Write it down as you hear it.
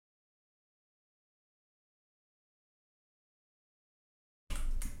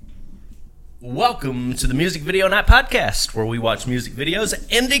Welcome to the Music Video Night Podcast, where we watch music videos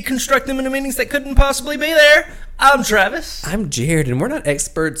and deconstruct them into meanings that couldn't possibly be there. I'm Travis. I'm Jared, and we're not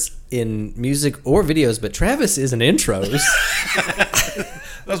experts in music or videos, but Travis is in intros.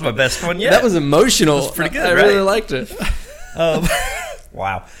 That was my best one yet. That was emotional. That was pretty good, I right? really liked it.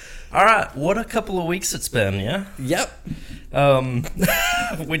 Wow. All right, what a couple of weeks it's been, yeah? Yep.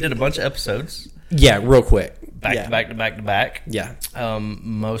 We did a bunch of episodes. Yeah, real quick. Back to back. Yeah.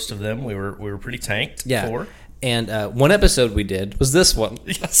 Most of them we were pretty tanked for. And one episode we did was this one.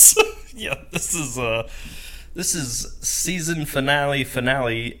 Yes. Yeah, this is season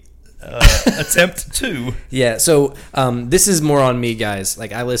finale attempt 2. Yeah, so this is more on me, guys.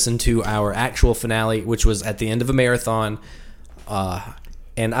 Like, I listened to our actual finale, which was at the end of a marathon.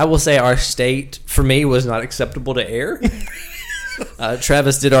 And I will say our state, for me, was not acceptable to air.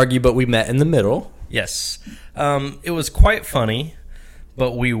 Travis did argue, but we met in the middle. Yes. It was quite funny,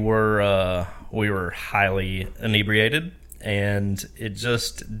 but we were highly inebriated, and it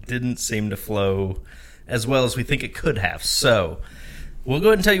just didn't seem to flow as well as we think it could have. So we'll go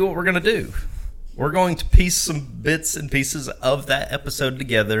ahead and tell you what we're going to do. We're going to piece some bits and pieces of that episode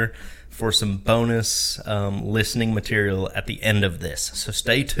together for some bonus listening material at the end of this. So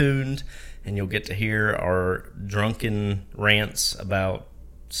stay tuned, and you'll get to hear our drunken rants about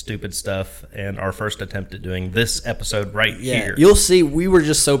stupid stuff and our first attempt at doing this episode here. You'll see we were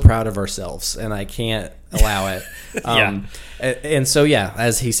just so proud of ourselves, and I can't allow it. And so,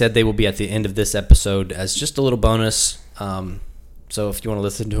 as he said, they will be at the end of this episode as just a little bonus. So if you want to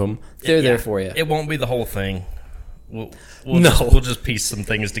listen to them, they're there for you. It won't be the whole thing. We'll just piece some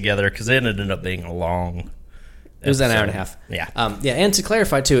things together because it ended up being a long It was an hour and a half. And to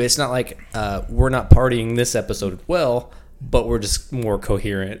clarify, too, it's not like we're not partying this episode well, but we're just more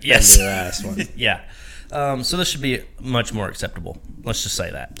coherent than the last one. Yeah. So this should be much more acceptable. Let's just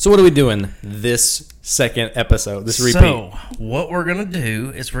say that. So what are we doing this second episode, this repeat? So what we're going to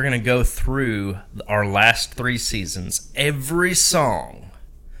do is we're going to go through our last 3 seasons, every song.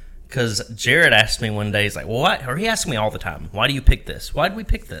 Because Jared asked me one day, he's like, or he asks me all the time, why do you pick this? Why did we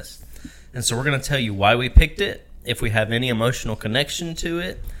pick this? And so we're going to tell you why we picked it, if we have any emotional connection to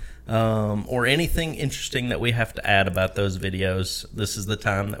it, or anything interesting that we have to add about those videos. This is the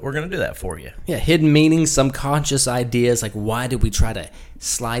time that we're going to do that for you. Yeah, hidden meanings, subconscious ideas, like why did we try to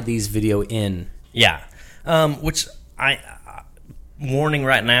slide these video in? Yeah, which warning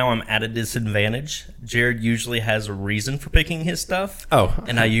right now, I'm at a disadvantage. Jared usually has a reason for picking his stuff.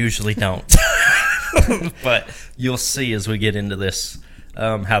 And I usually don't. But you'll see as we get into this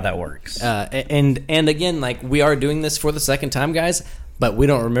how that works. And again, like, we are doing this for the second time, guys, but we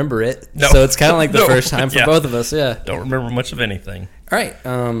don't remember it. No. So it's kind of like the first time for both of us. Yeah. Don't remember much of anything. All right.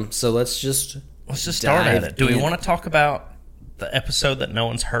 So let's just start at it. Do we want to talk about the episode that no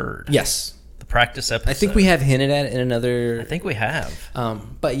one's heard? Yes. The practice episode. I think we have hinted at it in another. I think we have.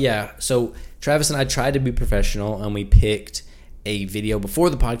 But yeah, so Travis and I tried to be professional, and we picked a video before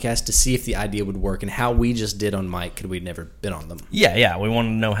the podcast to see if the idea would work and how we just did on mic because we'd never been on them. Yeah. We wanted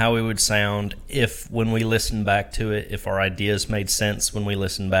to know how we would sound when we listened back to it, if our ideas made sense when we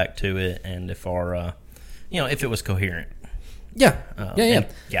listened back to it, and if our, if it was coherent. Yeah.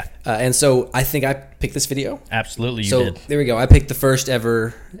 And so I think I picked this video. Absolutely, you did. So there we go. I picked the first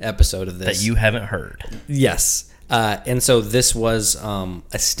ever episode of this. That you haven't heard. Yes. And so this was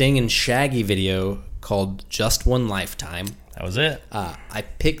a Sting and Shaggy video called Just One Lifetime. That was it. I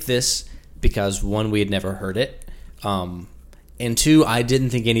picked this because, 1, we had never heard it, and 2, I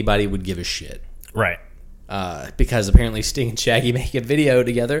didn't think anybody would give a shit. Right. Because apparently Sting and Shaggy make a video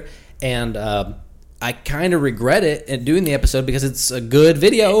together, and I kind of regret it in doing the episode because it's a good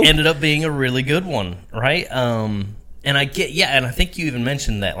video. It ended up being a really good one, right? And I get, and I think you even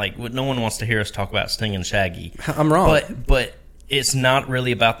mentioned that, like, no one wants to hear us talk about Sting and Shaggy. I'm wrong. But it's not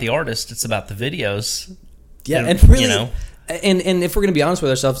really about the artist, it's about the videos. Yeah, and really, and if we're going to be honest with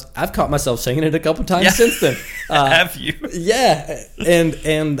ourselves, I've caught myself singing it a couple times since then. Have you? Yeah,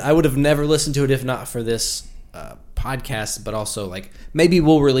 and I would have never listened to it if not for this podcast, but also, like, maybe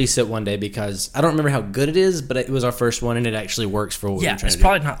we'll release it one day because I don't remember how good it is, but it was our first one and it actually works for what we're trying to do. Yeah, it's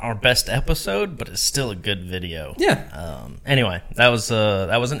probably not our best episode, but it's still a good video. Yeah. Anyway, that was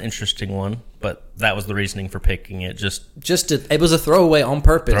an interesting one, but that was the reasoning for picking it. It was a throwaway on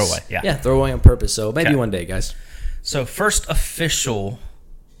purpose. Throwaway on purpose. So maybe one day, guys. So first official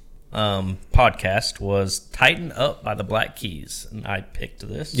podcast was Tighten Up by the Black Keys, and I picked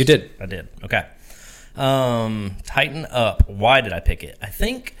this. You did? I did. Okay. Tighten Up. Why did I pick it? I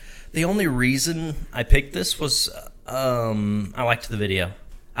think the only reason I picked this was I liked the video.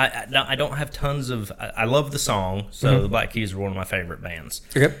 I don't have tons of. I love the song, so the Black Keys are one of my favorite bands.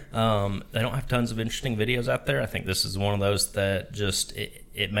 Okay. They don't have tons of interesting videos out there. I think this is one of those that just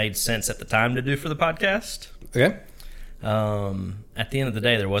it made sense at the time to do for the podcast. Okay. At the end of the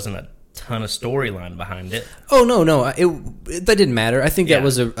day, there wasn't a ton of storyline behind it. Oh no, that didn't matter. I think Yeah. that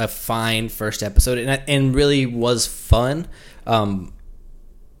was a fine first episode, and really was fun. So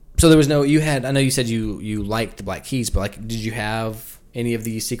there was no. I know you said you liked the Black Keys, but like, did you have any of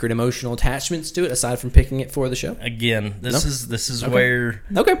the secret emotional attachments to it aside from picking it for the show? Again, this is Okay. where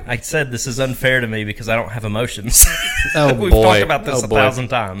I said this is unfair to me because I don't have emotions. Oh, We've boy. talked about this Oh, a boy. 1,000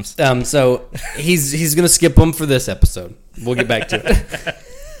 times. So he's gonna skip them for this episode. We'll get back to it.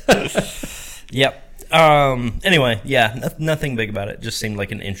 Yep. Anyway, yeah, nothing big about it. Just seemed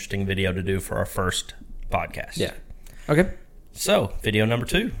like an interesting video to do for our first podcast. Yeah. Okay. So, video number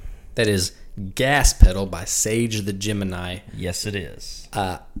 2. That is Gas Pedal by Sage the Gemini. Yes, it is.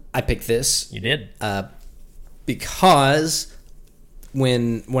 I picked this You did. because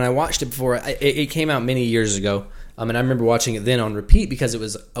when I watched it before, it came out many years ago, and I remember watching it then on repeat because it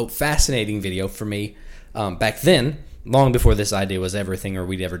was a fascinating video for me back then, long before this idea was everything or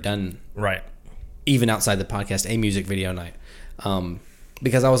we'd ever done, Right. even outside the podcast, a music video night.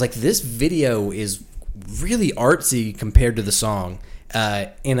 Because I was like, this video is really artsy compared to the song.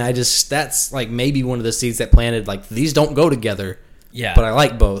 And that's like maybe one of the seeds that planted, like, these don't go together. Yeah. But I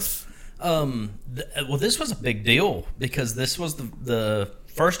like both. Well, this was a big deal because this was the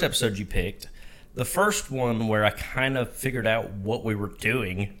first episode you picked. The first one where I kind of figured out what we were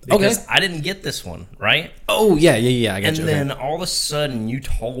doing because Okay. I didn't get this one, right? Oh, yeah, I got And you. then Okay. all of a sudden you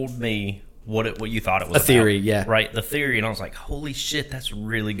told me what you thought it was A theory, about. yeah. Right, the theory. And I was like, holy shit, that's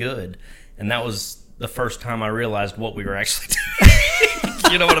really good. And that was the first time I realized what we were actually doing.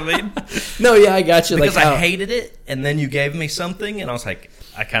 You know what I mean? No, yeah, I got you. Because like I hated it, and then you gave me something, and I was like,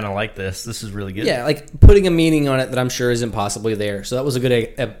 I kind of like this. This is really good. Yeah, like putting a meaning on it that I'm sure isn't possibly there. So that was a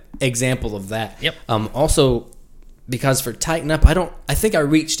good example of that. Yep. Also, because for Tighten Up, I think I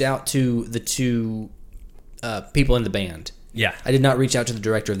reached out to the two people in the band. Yeah. I did not reach out to the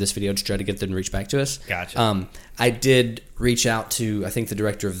director of this video to try to get them to reach back to us. Gotcha. I did reach out to, I think, the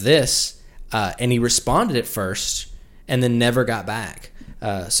director of this, and he responded at first and then never got back.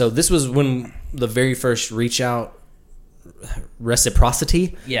 So this was when the very first reach out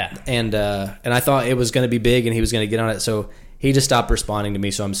reciprocity. Yeah. And I thought it was going to be big and he was going to get on it. So he just stopped responding to me.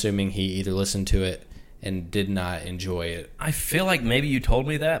 So I'm assuming he either listened to it and did not enjoy it. I feel like maybe you told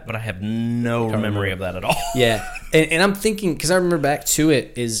me that, but I have no memory of that at all. Yeah. And I'm thinking, because I remember back to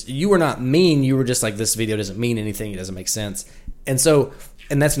it, is you were not mean. You were just like, this video doesn't mean anything. It doesn't make sense. And so,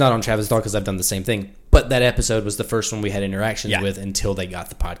 and that's not on Travis at all because I've done the same thing. But that episode was the first one we had interactions with until they got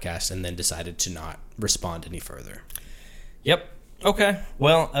the podcast and then decided to not respond any further. Yep. Okay.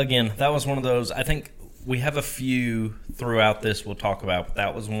 Well, again, that was one of those. I think we have a few throughout this we'll talk about, but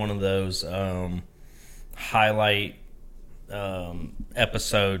that was one of those highlight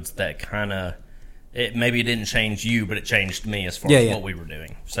episodes that kind of maybe it didn't change you, but it changed me as far as what we were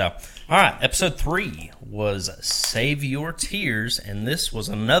doing. So, all right, episode 3 was Save Your Tears, and this was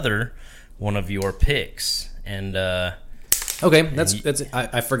another one of your picks. And okay, that's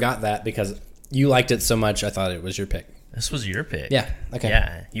I forgot that because you liked it so much. I thought it was your pick. this was your pick. Yeah. Okay.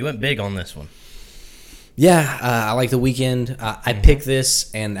 Yeah, you went big on this one. Yeah, I like The Weeknd. I picked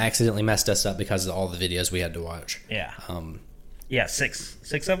this and accidentally messed us up because of all the videos we had to watch. Yeah. Yeah, six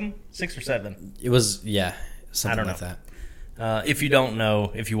of them, 6 or 7. It was something I don't like know. that. If you don't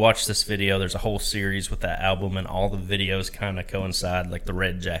know, if you watch this video, there's a whole series with that album, and all the videos kind of coincide, like the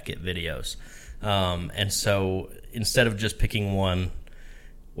Red Jacket videos. And so instead of just picking one,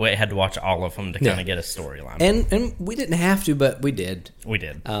 we had to watch all of them to kind of get a storyline. And we didn't have to, but we did. We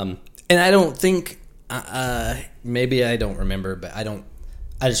did. And I don't think maybe I don't remember, but I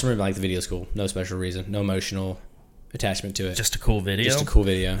just remember like the video's cool. No special reason, no emotional attachment to it. Just a cool video. Just a cool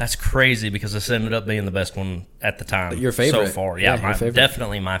video. That's crazy because this ended up being the best one at the time. Your favorite so far? Yeah, Yeah, your favorite.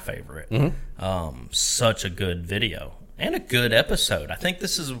 Definitely my favorite. Such a good video and a good episode. I think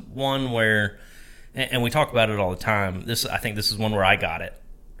this is one where, and we talk about it all the time. I think this is one where I got it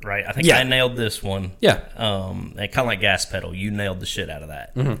right. I think I nailed this one. Yeah. And kind of like Gas Pedal, you nailed the shit out of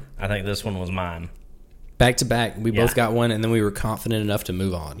that. I think this one was mine. Back to back, we both got one, and then we were confident enough to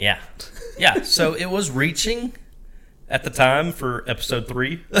move on. Yeah, yeah. So it was reaching at the time for episode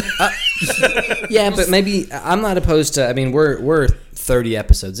 3. Yeah, but maybe I'm not opposed to. I mean, we're 30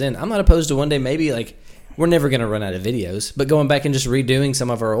 episodes in. I'm not opposed to one day maybe like we're never going to run out of videos, but going back and just redoing some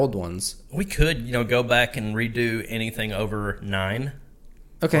of our old ones. We could, go back and redo anything over 9.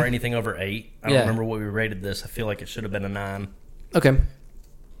 Okay. Or anything over 8. I don't remember what we rated this. I feel like it should have been a 9. Okay.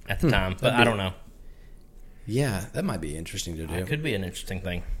 at the time, but I don't know. Yeah, that might be interesting to do. It could be an interesting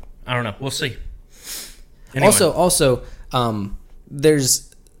thing. I don't know. We'll see. Anyway. Also,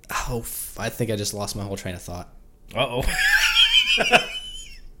 there's. I think I just lost my whole train of thought. Uh-oh.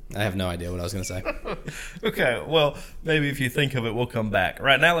 I have no idea what I was going to say. Okay, well, maybe if you think of it, we'll come back.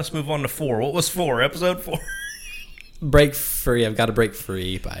 Right now, let's move on to 4. What was 4? Episode 4? Break Free. I've got to Break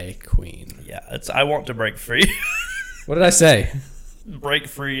Free by Queen. Yeah, it's I Want to Break Free. What did I say? Break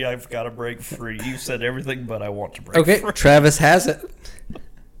free, I've got to break free. You said everything, but I want to break free. Okay, Travis has it.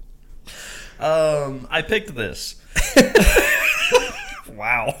 I picked this.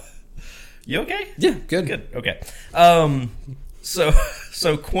 Wow. You okay? Yeah, good. Good. Okay.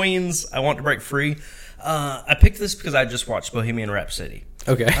 So Queen's I Want to Break Free. I picked this because I just watched Bohemian Rhapsody.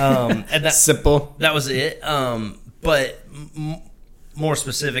 Okay. And that simple. That was it. But more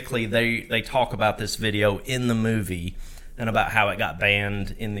specifically, they talk about this video in the movie and about how it got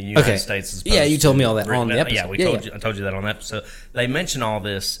banned in the United States. As yeah, you told me all that on the episode. Yeah, I told you that on the episode. They mention all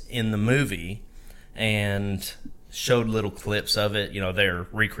this in the movie and showed little clips of it, their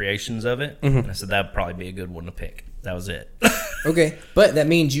recreations of it. Mm-hmm. And I said that'd probably be a good one to pick. That was it. Okay, but that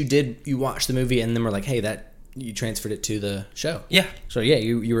means you watched the movie and then were like, hey, you transferred it to the show. Yeah. So yeah,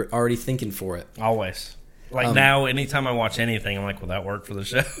 you were already thinking for it. Always. Now, anytime I watch anything, I'm like, will that work for the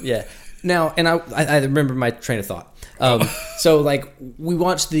show? Yeah. Now, and I remember my train of thought. So, we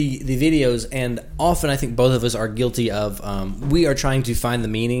watch the videos, and often I think both of us are guilty of we are trying to find the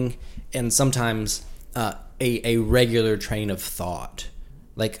meaning, and sometimes a regular train of thought,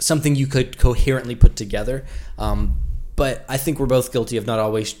 like something you could coherently put together. But I think we're both guilty of not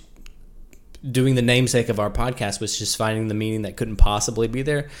always doing the namesake of our podcast, which is just finding the meaning that couldn't possibly be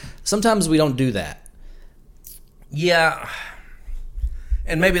there. Sometimes we don't do that. Yeah.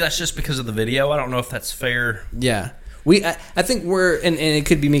 And maybe that's just because of the video. I don't know if that's fair. Yeah. I think we're, and it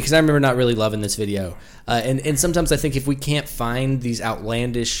could be me, because I remember not really loving this video. And sometimes I think if we can't find these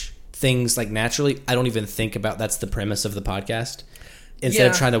outlandish things naturally, I don't even think about that's the premise of the podcast.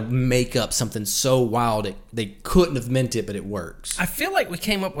 Instead of trying to make up something so wild, they couldn't have meant it, but it works. I feel like we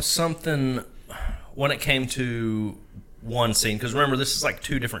came up with something when it came to one scene, because remember, this is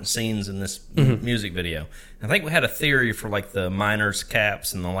 2 different scenes in this music video. I think we had a theory for the miners'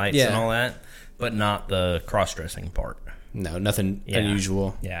 caps and the lights and all that, but not the cross-dressing part. No, nothing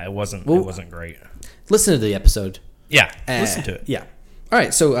unusual. Yeah, it wasn't. It wasn't great. Listen to the episode. Yeah, listen to it. Yeah. All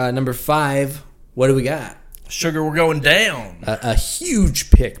right. So number 5, what do we got? Sugar, We're Going Down. A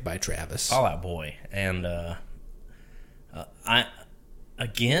huge pick by Travis. All Out Boy, and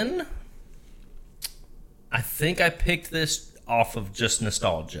I think I picked this off of just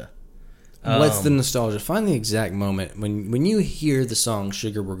nostalgia. What's the nostalgia? Find the exact moment when you hear the song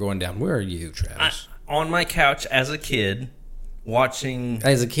 "Sugar, We're Going Down." Where are you, Travis? On my couch as a kid, watching.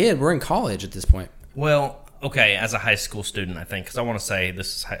 As a kid, we're in college at this point. Well, okay, as a high school student, I think, because I want to say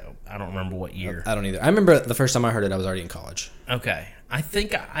this is. I don't remember what year. I don't either. I remember the first time I heard it, I was already in college. Okay, I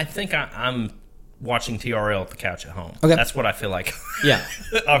think I'm watching TRL at the couch at home. Okay, that's what I feel like. Yeah,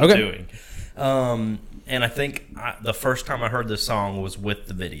 I'm doing. And I think the first time I heard this song was with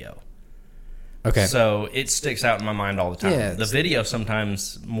the video. Okay. So it sticks out in my mind all the time. Yeah, the video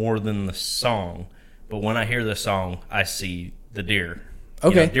sometimes more than the song, but when I hear the song, I see the deer.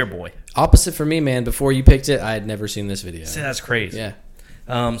 Okay. Deer Boy. Opposite for me, man. Before you picked it, I had never seen this video. See, that's crazy.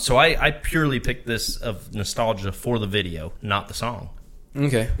 Yeah. So I purely picked this of nostalgia for the video, not the song.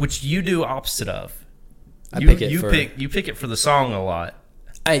 Okay. Which you do opposite of. You pick it for the song a lot.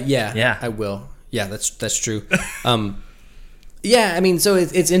 Yeah. I will. Yeah, that's true. Yeah, I mean, so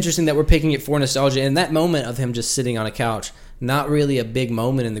it's interesting that we're picking it for nostalgia. And that moment of him just sitting on a couch, not really a big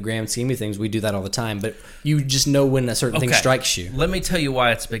moment in the grand scheme of things. We do that all the time. But you just know when a certain thing strikes you. Let me tell you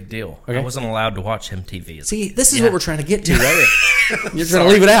why it's a big deal. Okay. I wasn't allowed to watch MTV. See, this is what we're trying to get to, right? You're trying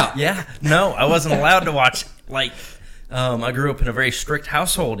to leave it out. Yeah. No, I wasn't allowed to watch. I grew up in a very strict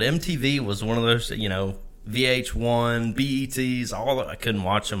household. MTV was one of those, VH1, BETs, I couldn't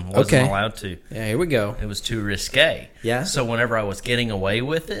watch them. Wasn't allowed to. Yeah, here we go. It was too risque. Yeah. So whenever I was getting away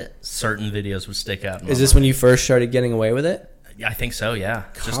with it, certain videos would stick out. Is this when you first started getting away with it? Yeah, I think so, yeah.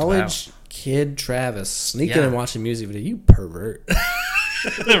 College kid Travis sneaking and watching music video. You pervert.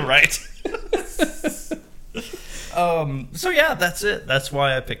 Right. So yeah, that's it. That's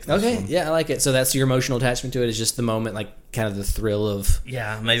why I picked this one. Yeah, I like it. So that's your emotional attachment to it, is just the moment, kind of the thrill of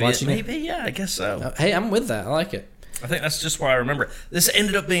maybe, yeah, I guess so. Hey, I'm with that. I like it. I think that's just why I remember it. This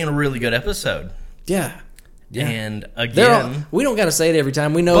ended up being a really good episode. Yeah. And again, we don't got to say it every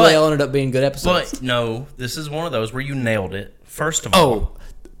time. We know they all ended up being good episodes. But no, this is one of those where you nailed it. First of all,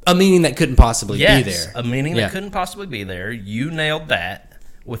 a meaning that couldn't possibly be there. A meaning that couldn't possibly be there. You nailed that.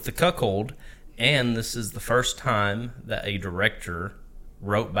 with The Cuckold, and this is the first time that a director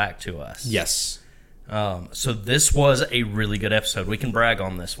wrote back to us. Yes. So this was a really good episode. We can brag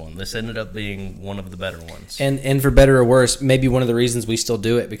on this one. This ended up being one of the better ones. And for better or worse, maybe one of the reasons we still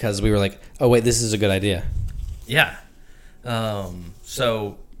do it, because we were like, oh, wait, this is a good idea. Yeah.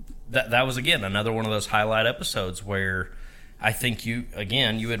 So that was, again, another one of those highlight episodes where I think you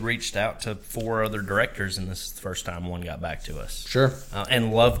had reached out to 4 other directors, and this is the first time one got back to us. Sure.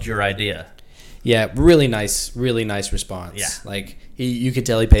 And loved your idea. Yeah, really nice response. Yeah. Like, you could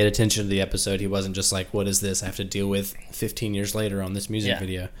tell he paid attention to the episode. He wasn't just like, what is this I have to deal with 15 years later on this music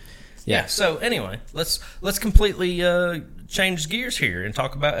video. Yeah. So anyway, let's completely change gears here and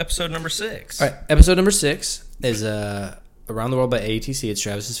talk about episode number 6. All right, episode number 6 is Around the World by AETC. It's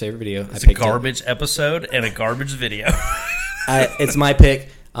Travis's favorite video. It's a garbage episode and a garbage video. It's my pick.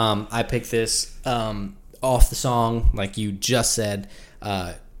 I picked this off the song, like you just said.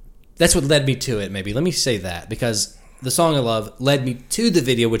 That's what led me to it, maybe. Let me say that, because the song I love led me to the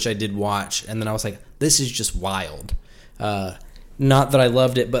video, which I did watch, and then I was like, this is just wild. Not that I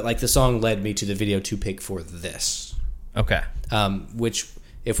loved it, but like the song led me to the video to pick for this. Okay. Which,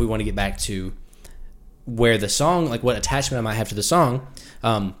 if we want to get back to where the song, like what attachment I might have to the song.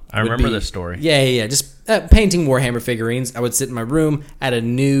 I remember this story. Yeah. Just painting Warhammer figurines. I would sit in my room at a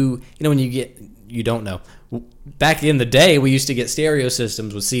new, when you don't know. Back in the day, we used to get stereo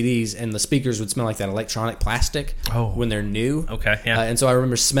systems with CDs, and the speakers would smell like that electronic plastic when they're new. Okay, yeah. And so I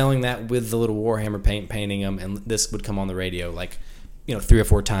remember smelling that with the little Warhammer paint, painting them, and this would come on the radio like, 3 or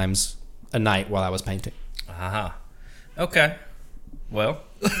 4 times a night while I was painting. Aha. Okay. Well,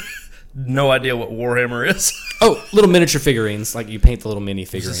 no idea what Warhammer is. Oh, little miniature figurines, like you paint the little mini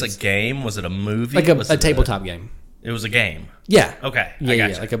figurines. Was this a game? Was it a movie? Like a tabletop game. It was a game. Yeah. Okay. Yeah,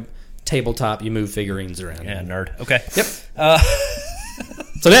 yeah. Like a tabletop, you move figurines around. Yeah, nerd. Okay. Yep.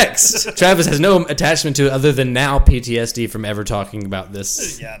 So next, Travis has no attachment to it other than now PTSD from ever talking about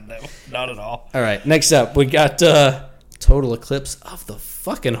this. Yeah, no, not at all. All right, next up, we got Total Eclipse of the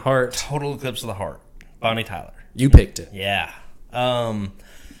fucking Heart. Total Eclipse of the Heart. Bonnie Tyler. You picked it. Yeah.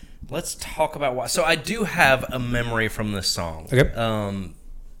 Let's talk about why. So I do have a memory from this song. Okay.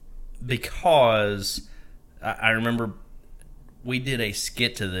 Because I remember we did a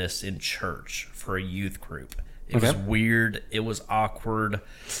skit to this in church for a youth group. It was weird. It was awkward.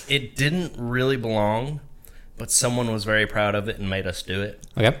 It didn't really belong, but someone was very proud of it and made us do it.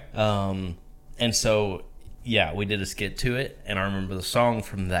 Okay. And so, yeah, we did a skit to it, and I remember the song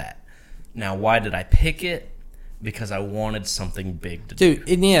from that. Now, why did I pick it? Because I wanted something big to do. Dude,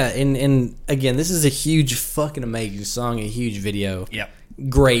 and again, this is a huge fucking amazing song, a huge video. Yep.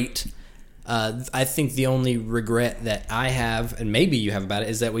 Great. I think the only regret that I have, and maybe you have about it,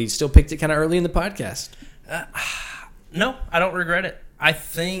 is that we still picked it kind of early in the podcast. No, I don't regret it. I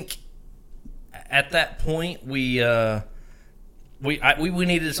think at that point we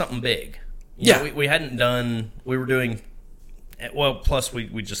needed something big. You know, we hadn't done. We were doing. Well, plus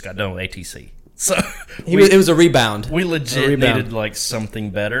we just got done with ATC, so it was a rebound. We legit needed like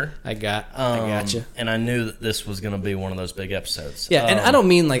something better. I got you. And I knew that this was going to be one of those big episodes. Yeah, and I don't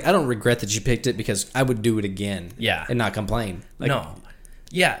mean like I don't regret that you picked it, because I would do it again. Yeah, and not complain. Like, no.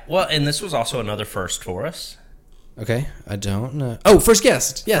 Yeah, well, and this was also another first for us. Okay, I don't know. Oh, first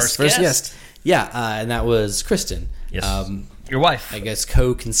guest. Yes, first guest. Yeah, and that was Kristen. Yes, your wife. I guess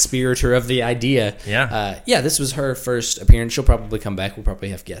co-conspirator of the idea. Yeah. This was her first appearance. She'll probably come back. We'll probably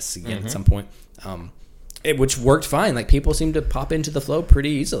have guests again at some point. Which worked fine. Like, people seem to pop into the flow pretty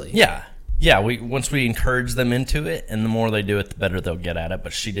easily. Yeah. Yeah, once we encourage them into it, and the more they do it, the better they'll get at it.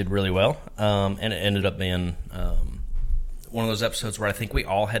 But she did really well, and it ended up being one of those episodes where I think we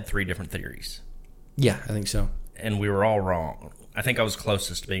all had 3 different theories. Yeah, I think so. And we were all wrong. I think I was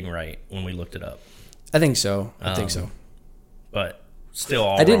closest to being right when we looked it up. I think so. But still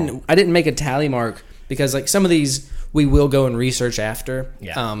all wrong. I didn't make a tally mark, because like some of these we will go and research after.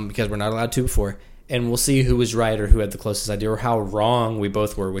 Yeah. Because we're not allowed to before. And we'll see who was right or who had the closest idea or how wrong we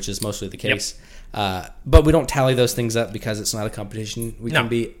both were, which is mostly the case. Yep. But we don't tally those things up because it's not a competition. We can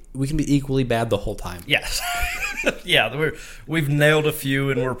be equally bad the whole time. Yes. Yeah, we've nailed a few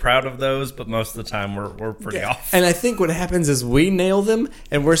and we're proud of those, but most of the time we're pretty off. And I think what happens is we nail them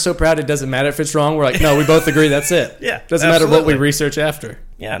and we're so proud it doesn't matter if it's wrong. We're like, no, we both agree that's it. Yeah, doesn't matter what we research after.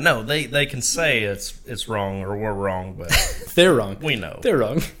 Yeah, no, they can say it's wrong or we're wrong, but they're wrong. We know. They're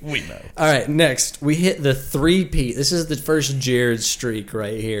wrong. We know. All right, next, we hit the 3-peat. This is the first Jared streak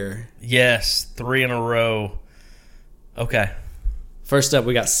right here. Yes, 3 in a row. Okay. First up,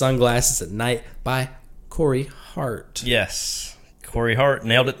 we got Sunglasses at Night by Corey Hart. Yes. Corey Hart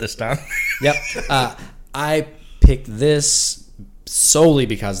nailed it this time. Yep. I picked this solely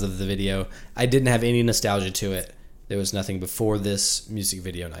because of the video. I didn't have any nostalgia to it. There was nothing before this music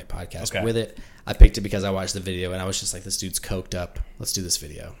video night podcast with it. I picked it because I watched the video and I was just like, this dude's coked up. Let's do this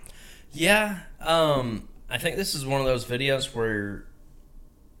video. Yeah. I think this is one of those videos where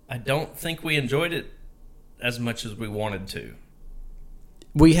I don't think we enjoyed it as much as we wanted to.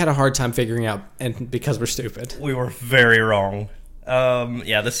 We had a hard time figuring out, and because we're stupid. We were very wrong.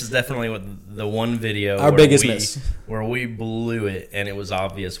 This is definitely the one video our biggest miss, where we blew it, and it was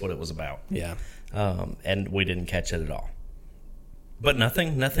obvious what it was about. Yeah, and we didn't catch it at all. But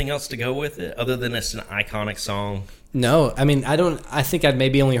nothing else to go with it other than it's an iconic song. No, I mean I think I'd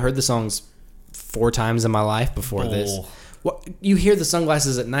maybe only heard the songs 4 times in my life before this. Well, you hear the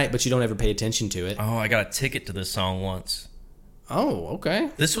Sunglasses at Night, but you don't ever pay attention to it. Oh, I got a ticket to this song once. Oh, okay.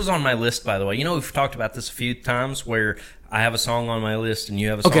 This was on my list, by the way. You know, we've talked about this a few times where I have a song on my list and you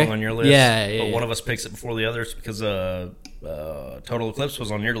have a song on your list. Yeah. But one of us picks it before the others because Total Eclipse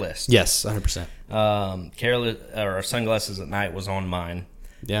was on your list. Yes, 100%. Careless or Sunglasses at Night was on mine.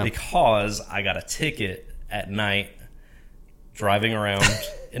 Yeah. Because I got a ticket at night driving around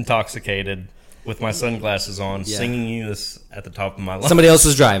intoxicated with my sunglasses on, singing you this at the top of my lungs. Somebody else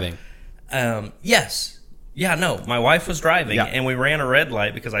was driving. Yes. Yeah, no. My wife was driving, and we ran a red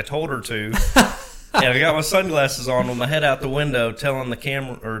light because I told her to. And I got my sunglasses on with my head out the window, telling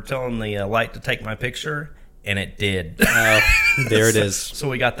the light to take my picture, and it did. There it is. So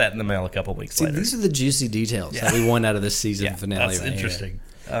we got that in the mail a couple weeks later. These are the juicy details that we won out of this season finale. That's interesting.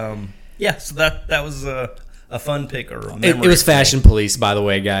 So that was a fun pick or a it was Fashion Police, by the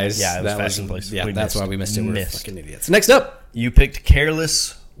way, guys. Yeah, it was Fashion Police. Yeah, that's why we missed it. We're fucking idiots. Next up, you picked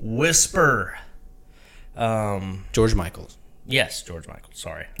Careless Whisper. George Michael. Yes, George Michael.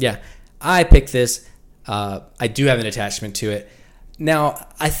 Sorry. Yeah, I picked this. I do have an attachment to it. Now,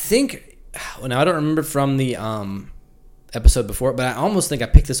 I think. Now, I don't remember from the episode before, but I almost think I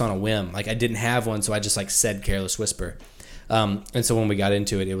picked this on a whim. Like, I didn't have one, so I just said Careless Whisper. And so when we got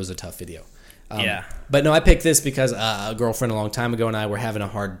into it, it was a tough video. But no, I picked this because a girlfriend a long time ago and I were having a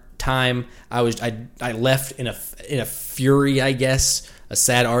hard time. I left in a fury, I guess, a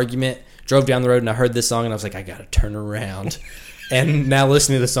sad argument. Drove down the road and I heard this song and I was like, I gotta turn around. And now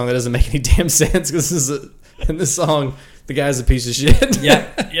listening to the song, that doesn't make any damn sense because in this song, the guy's a piece of shit. Yeah.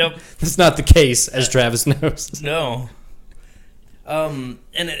 Yep. That's not the case, as Travis knows. No. And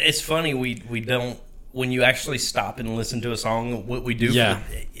it's funny we don't. When you actually stop and listen to a song, what we do,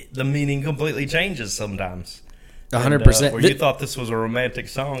 the meaning completely changes sometimes. 100%. Where you thought this was a romantic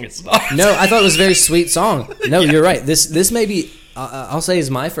song, it's not. No, I thought it was a very sweet song. No, you're right. This may be, I'll say, is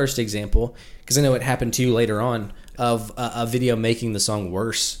my first example, because I know it happened to you later on, of a video making the song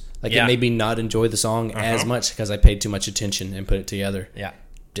worse. Like, it made me not enjoy the song as much because I paid too much attention and put it together. Yeah.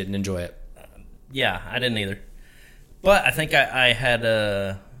 Didn't enjoy it. I didn't either. But I think I had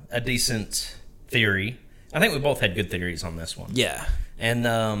a decent theory. I think we both had good theories on this one. Yeah. And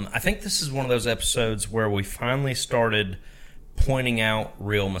I think this is one of those episodes where we finally started pointing out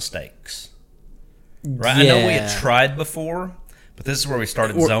real mistakes. Right? Yeah. I know we had tried before, but this is where we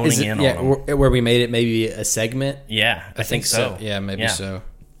started zoning in on them. Where we made it maybe a segment? Yeah, I think so. Yeah, maybe so.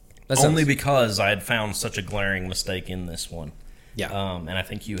 Only because I had found such a glaring mistake in this one. Yeah. And I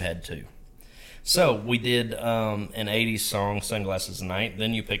think you had too. So we did an 80s song, Sunglasses at Night.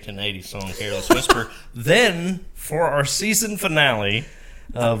 Then you picked an 80s song, Careless Whisper. Then, for our season finale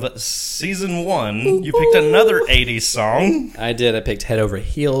of season 1, you picked another 80s song. I did. I picked Head Over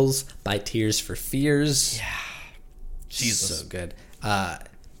Heels by Tears for Fears. Yeah. Jesus. So good.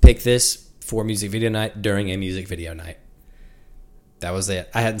 Pick this for music video night during a music video night. That was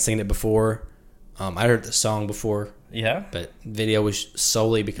it. I hadn't seen it before. I heard the song before. Yeah. But video was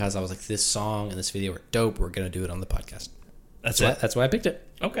solely because I was like, this song and this video are dope. We're going to do it on the podcast. That's why I picked it.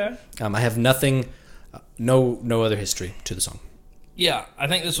 Okay. I have nothing, no other history to the song. Yeah, I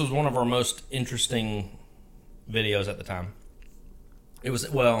think this was one of our most interesting videos at the time. It was,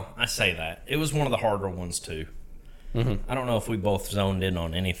 I say that. It was one of the harder ones, too. Mm-hmm. I don't know if we both zoned in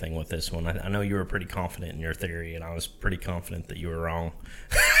on anything with this one. I know you were pretty confident in your theory, and I was pretty confident that you were wrong.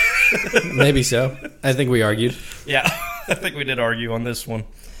 Maybe so. I think we argued. Yeah, I think we did argue on this one.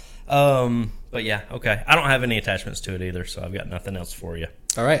 But yeah, okay. I don't have any attachments to it either, so I've got nothing else for you.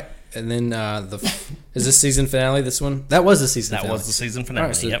 All right. And then is this season finale, this one? That was the season finale. That was the season finale,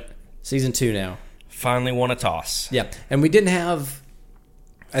 right, so yep. Season 2 now. Finally won a toss. Yeah, and we didn't have...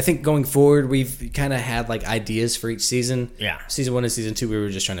 I think going forward, we've kind of had like ideas for each season. Yeah. Season 1 and Season 2, we were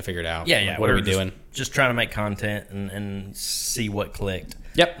just trying to figure it out. Yeah. What are we doing? Just trying to make content and see what clicked.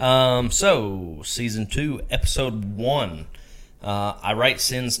 Yep. So, Season 2, Episode 1. I Write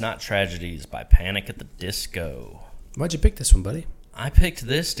Sins, Not Tragedies by Panic at the Disco. Why'd you pick this one, buddy? I picked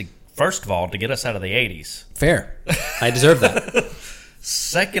this first of all to get us out of the 80s. Fair. I deserve that.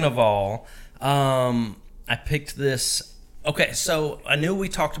 Second of all, I picked this. Okay, so I knew we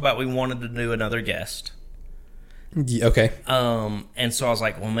talked about we wanted to do another guest. Yeah, okay. And so I was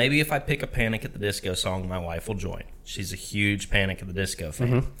like, well, maybe if I pick a Panic at the Disco song, my wife will join. She's a huge Panic at the Disco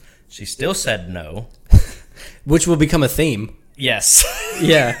fan. She still said no. Which will become a theme. Yes.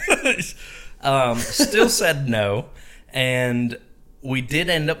 Yeah. Still said no. And we did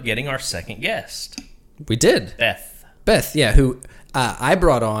end up getting our second guest. We did. Beth, yeah, who I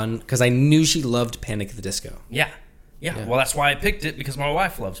brought on because I knew she loved Panic at the Disco. Yeah. Well, that's why I picked it, because my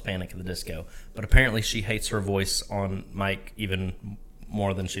wife loves Panic at the Disco. But apparently she hates her voice on mic even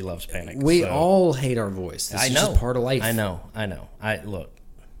more than she loves Panic. We all hate our voice. This is just part of life. I know. Look,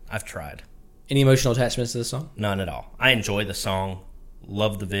 I've tried. Any emotional attachments to the song? None at all. I enjoy the song.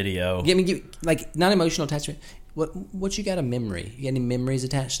 Love the video. Like, not emotional attachment. What you got a memory? You got any memories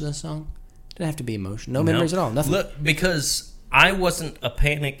attached to the song? Doesn't have to be emotional. No memories at all. Nothing. Look, because I wasn't a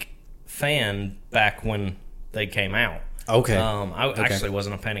Panic fan back when they came out. Okay. I actually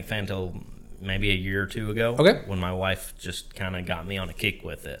wasn't a Panic fan until maybe a year or two ago. Okay. When my wife just kind of got me on a kick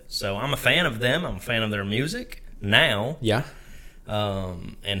with it. So I'm a fan of them. I'm a fan of their music now. Yeah.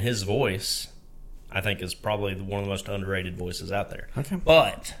 And his voice, I think, is probably one of the most underrated voices out there. Okay.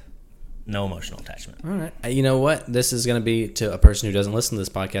 But no emotional attachment. All right. You know what? This is going to be to a person who doesn't listen to this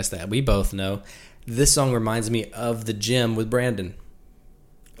podcast that we both know. This song reminds me of The Gym with Brandon.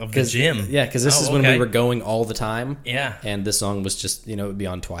 Of The Gym? Yeah, because this is when we were going all the time. Yeah. And this song was just, it would be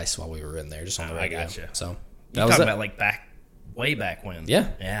on twice while we were in there, just on the radio. I gotcha. So that was about like way back when. Yeah.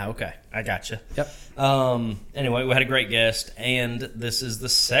 Yeah, okay. I gotcha. Yep. Anyway, we had a great guest, and this is the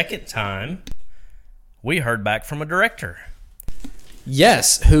second time we heard back from a director.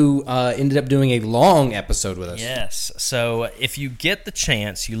 Yes, who ended up doing a long episode with us. Yes. So if you get the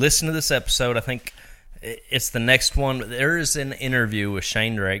chance, you listen to this episode. I think it's the next one. There is an interview with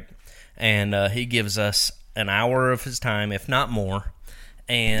Shane Drake, and he gives us an hour of his time, if not more.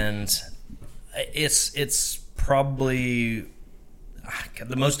 And it's probably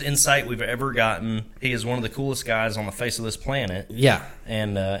the most insight we've ever gotten. He is one of the coolest guys on the face of this planet. Yeah.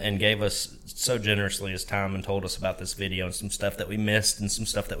 And gave us so generously his time and told us about this video and some stuff that we missed and some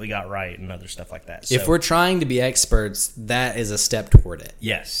stuff that we got right and other stuff like that. So, if we're trying to be experts, that is a step toward it.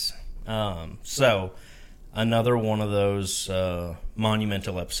 Yes. So another one of those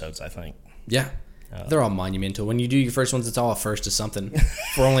monumental episodes, I think. Yeah. They're all monumental. When you do your first ones, it's all a first to something.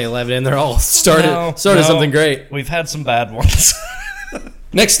 We're only 11 and they're all started something great. We've had some bad ones.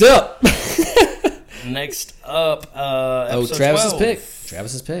 Next up. Episode Travis's 12. pick.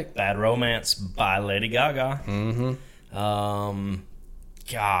 Travis's pick. Bad Romance by Lady Gaga. Mm-hmm.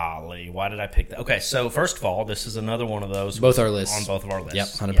 Golly, why did I pick that? Okay, so first of all, this is another one of those. Both our lists. On both of our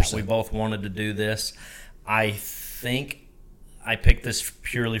lists. Yep, 100%. Yeah, we both wanted to do this. I think I picked this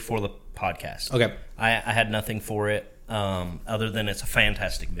purely for the podcast. Okay. I had nothing for it other than it's a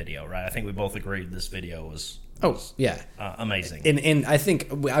fantastic video, right? I think we both agreed this video was amazing. And I think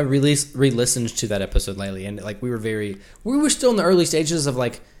I re-listened to that episode lately, and like we were still in the early stages of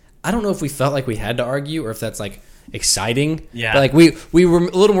like, I don't know if we felt like we had to argue or if that's like exciting. Yeah. But like we were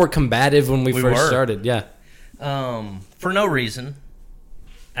a little more combative when we first started. Yeah. For no reason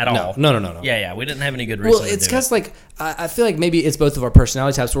at all. No. Yeah. We didn't have any good reason. Well, it's because like I feel like maybe it's both of our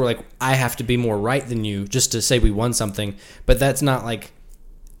personality types where like I have to be more right than you just to say we won something, but that's not like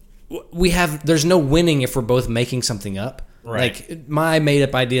there's no winning if we're both making something up. Right. Like my made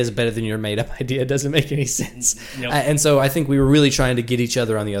up idea is better than your made up idea. It doesn't make any sense. Nope. And so I think we were really trying to get each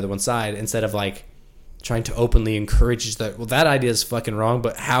other on the other one side instead of like trying to openly encourage that. Well, that idea is fucking wrong,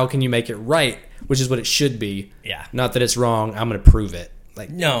 but how can you make it right? Which is what it should be. Yeah. Not that it's wrong. I'm going to prove it.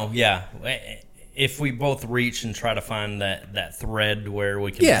 Like no. Yeah. If we both reach and try to find that thread where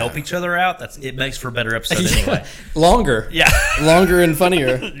we can help each other out, it makes for a better episode anyway. Longer. Yeah. Longer and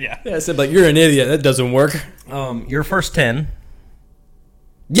funnier. Yeah. I said, like, you're an idiot. That doesn't work. Your first 10.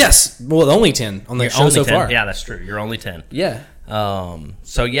 Yes. Well, only 10 on the show so 10. far. Yeah, that's true. You're only 10. Yeah.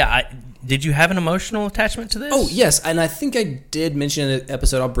 So, yeah, did you have an emotional attachment to this? Oh, yes. And I think I did mention in an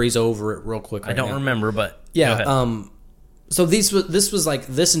episode. I'll breeze over it real quick. I don't remember, but yeah. go ahead. So this was like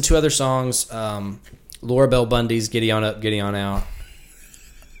this and two other songs, Laura Bell Bundy's "Giddy On Up, Giddy On Out,"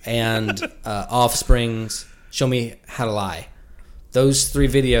 and Offspring's "Show Me How to Lie." Those three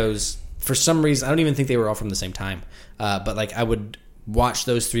videos, for some reason, I don't even think they were all from the same time, but like I would watch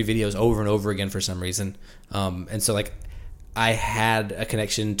those three videos over and over again for some reason, and so like I had a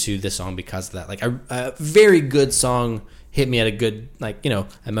connection to this song because of that. Like a very good song hit me at a good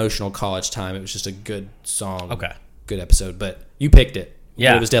emotional college time. It was just a good song. Okay. good episode, but you picked it.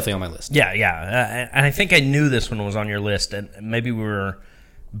 Yeah. It was definitely on my list. Yeah. And I think I knew this one was on your list, and maybe we were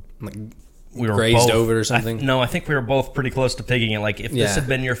Grazed both, over it or something? I think we were both pretty close to picking it. Like, if this had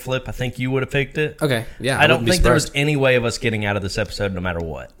been your flip, I think you would have picked it. Okay, yeah. I don't think there was any way of us getting out of this episode no matter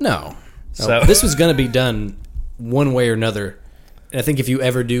what. No. So This was going to be done one way or another. And I think if you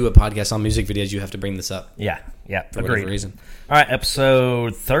ever do a podcast on music videos, you have to bring this up. Yeah, For agreed. whatever reason. All right,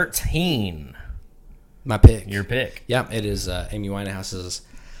 episode 13. My pick. Your pick. Yeah, it is Amy Winehouse's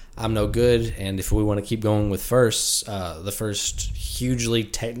I'm No Good. And if we want to keep going with first, the first hugely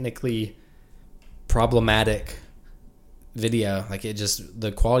technically problematic video, like it just,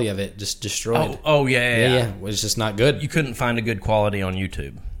 the quality of it just destroyed. Yeah. It was just not good. You couldn't find a good quality on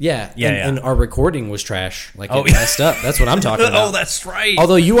YouTube. And our recording was trash. Like it messed up. That's what I'm talking about. Oh, that's right.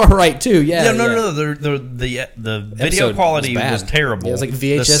 Although you are right too. Yeah. No. The video quality was terrible. Yeah, it was like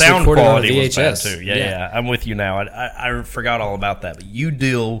VHS the sound recorded on quality VHS. was bad too. Yeah. I'm with you now. I forgot all about that. But you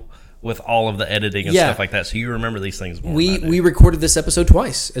deal with all of the editing and stuff like that, so you remember these things more. We recorded this episode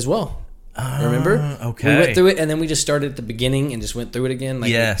twice as well. Remember? Okay. We went through it, and then we just started at the beginning and just went through it again.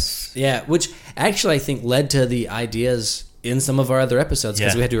 Like, yes. Which actually I think led to the ideas in some of our other episodes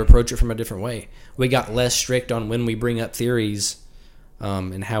because Yeah. we had to approach it from a different way. We got less strict on when we bring up theories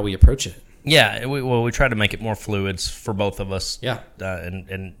and how we approach it. Yeah, we try to make it more fluid for both of us. Yeah.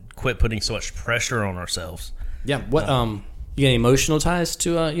 And quit putting so much pressure on ourselves. Yeah. What you got any emotional ties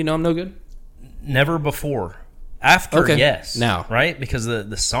to I'm No Good? Never before. After, Okay. yes. Now. Right? Because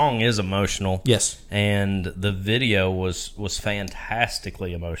the song is emotional. Yes. And the video was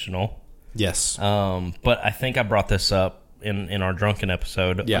fantastically emotional. Yes. But I think I brought this up in our drunken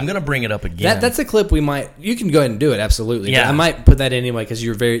episode. Yeah. I'm going to bring it up again. That's a clip you can go ahead and do it, absolutely. Yeah. I might put that in anyway because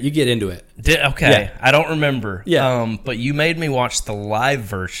you get into it. Okay. Yeah. I don't remember. Yeah. But you made me watch the live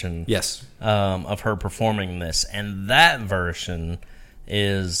version. Yes. Of her performing this, and that version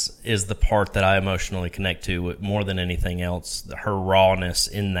is the part that I emotionally connect to more than anything else. Her rawness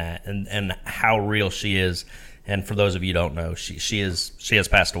in that, and how real she is. And for those of you who don't know, she has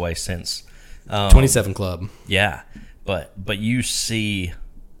passed away since 27 Club. Yeah, but you see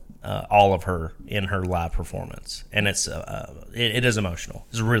all of her in her live performance, and it is emotional.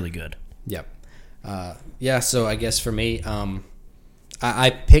 It's really good. Yep. So I guess for me, I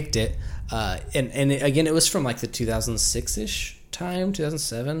picked it, and again, it was from like the 2006-ish time,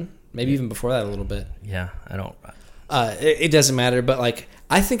 2007, maybe even before that a little bit. Yeah, I don't. It doesn't matter, but like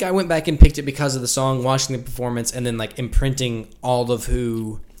I think I went back and picked it because of the song, watching the performance, and then like imprinting all of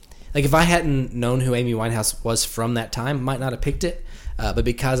who. Like if I hadn't known who Amy Winehouse was from that time, might not have picked it. But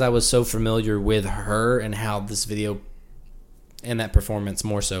because I was so familiar with her and how this video and that performance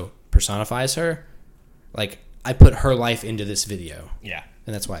more so personifies her, like I put her life into this video. Yeah,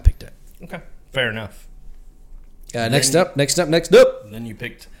 and that's why I picked it. Okay, fair enough. Next up. Then you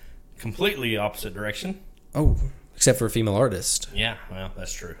picked completely opposite direction. Oh, except for a female artist. Yeah, well,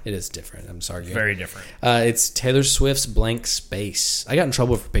 that's true. It is different. I'm sorry. Very different. It's Taylor Swift's Blank Space. I got in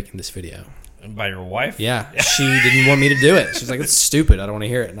trouble for picking this video. By your wife? Yeah, she didn't want me to do it. She was like, "It's stupid. I don't want to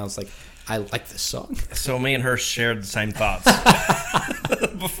hear it." And I was like, "I like this song." So me and her shared the same thoughts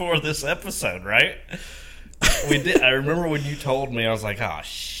before this episode, right? We did. I remember when you told me, I was like, "Oh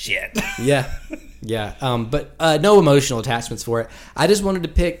shit." Yeah. But no emotional attachments for it. I just wanted to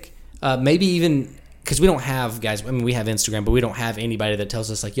pick maybe even because we don't have guys. I mean, we have Instagram, but we don't have anybody that tells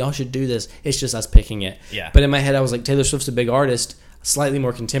us like y'all should do this. It's just us picking it. Yeah. But in my head, I was like, Taylor Swift's a big artist, slightly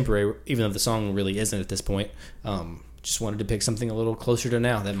more contemporary, even though the song really isn't at this point. Just wanted to pick something a little closer to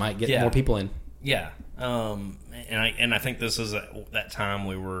now that might get more people in. Yeah. And I think this is that time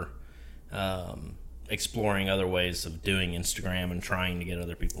we were exploring other ways of doing Instagram and trying to get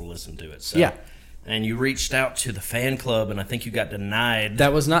other people to listen to it. So, yeah. And you reached out to the fan club, and I think you got denied.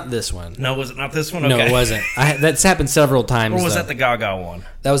 That was not this one. No, was it not this one? Okay. No, it wasn't. That's happened several times. Or was that the Gaga one?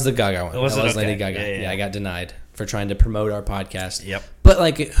 That was the Gaga one. That was Lady Gaga. Yeah, I got denied for trying to promote our podcast. Yep. But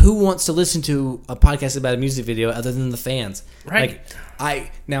like, who wants to listen to a podcast about a music video other than the fans? Right.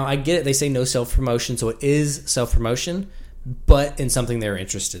 Like, I get it. They say no self promotion, so it is self promotion, but in something they're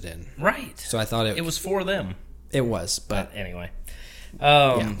interested in. Right. So I thought it was for them. It was, but anyway.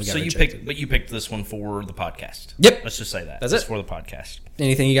 So you picked this one for the podcast. Yep. Let's just say that. That's it's it. For the podcast.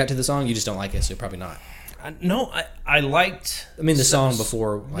 Anything you got to the song? You just don't like it, so probably not. I liked. I mean, the song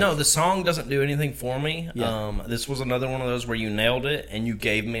before. No, the song doesn't do anything for me. Yeah. This was another one of those where you nailed it and you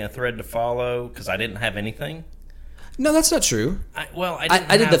gave me a thread to follow because I didn't have anything. No, that's not true.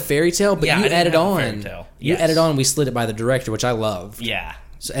 I did the fairy tale, but you added on. You added on. We slid it by the director, which I love. Yeah.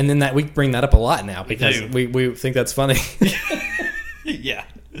 So, and then we bring that up a lot now because we think that's funny. Yeah.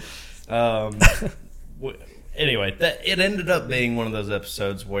 anyway, it ended up being one of those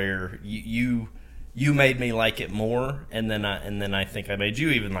episodes where you made me like it more, and then I think I made you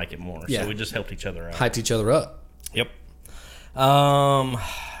even like it more. Yeah. So we just helped each other out. Hyped each other up. Yep.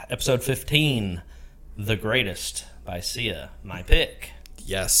 Episode 15, The Greatest by Sia, my pick.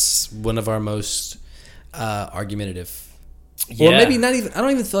 Yes, one of our most argumentative. Yeah. Or maybe not even. I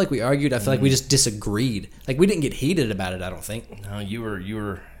don't even feel like we argued. I feel like we just disagreed. Like we didn't get heated about it. I don't think. No, you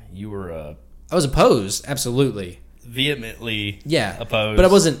were I was opposed. Absolutely. vehemently opposed. But I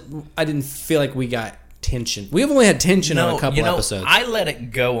wasn't. I didn't feel like we got tension. We have only had tension on a couple episodes. I let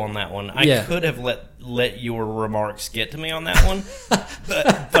it go on that one. I could have let your remarks get to me on that one,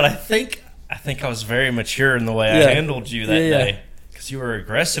 but I think I was very mature in the way I handled you that day because you were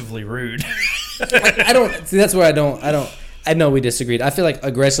aggressively rude. I don't see. That's where I don't. I know we disagreed. I feel like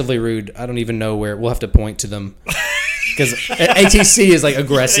aggressively rude. I don't even know where. We'll have to point to them because ATC is like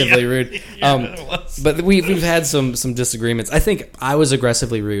aggressively rude. But we've had some disagreements. I think I was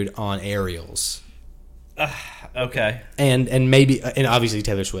aggressively rude on Aerials. Okay. And maybe and obviously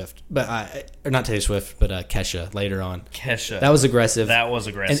Taylor Swift, but or not Taylor Swift, but Kesha later on. Kesha. That was aggressive.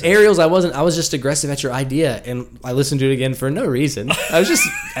 And Aerials, I wasn't. I was just aggressive at your idea, and I listened to it again for no reason. I was just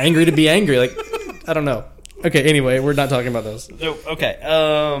angry to be angry. Like I don't know. Okay, anyway, we're not talking about those. Okay.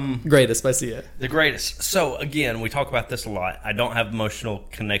 Greatest by Sia. The Greatest. So, again, we talk about this a lot. I don't have emotional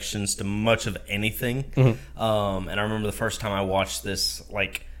connections to much of anything. Mm-hmm. And I remember the first time I watched this,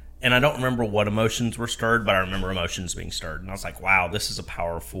 and I don't remember what emotions were stirred, but I remember emotions being stirred. And I was like, wow, this is a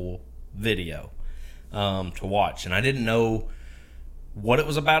powerful video to watch. And I didn't know what it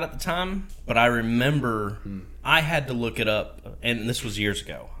was about at the time, but I remember I had to look it up, and this was years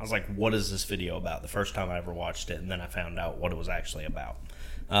ago. I was like, what is this video about? The first time I ever watched it, and then I found out what it was actually about.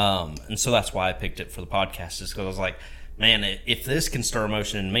 And so that's why I picked it for the podcast, is because I was like, man, if this can stir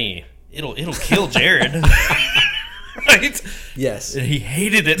emotion in me, it'll kill Jared. Right? Yes. He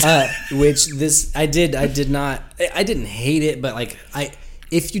hated it. I didn't hate it, but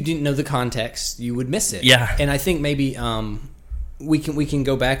if you didn't know the context, you would miss it. Yeah. And I think maybe we can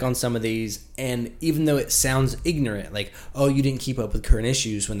go back on some of these, and even though it sounds ignorant, like, oh, you didn't keep up with current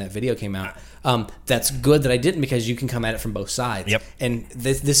issues when that video came out, that's good that I didn't, because you can come at it from both sides. Yep. And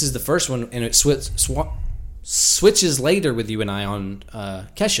this is the first one, and it switches later with you and I on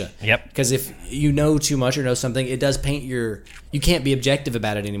Kesha. Yep. Because if you know too much or know something, it does paint you can't be objective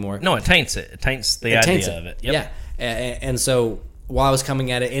about it anymore. No, it taints it. It taints the idea of it. Yep. Yeah. And so while I was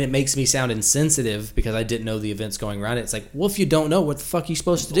coming at it, and it makes me sound insensitive because I didn't know the events going around it, it's like, well, if you don't know, what the fuck are you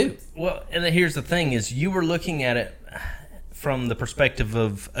supposed to do? Well, and then here's the thing is you were looking at it from the perspective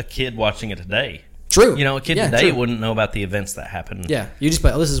of a kid watching it today. True. A kid today wouldn't know about the events that happened. Yeah. You just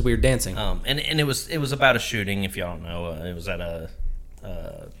play, oh, this is weird dancing. And it was about a shooting, if y'all don't know. It was at a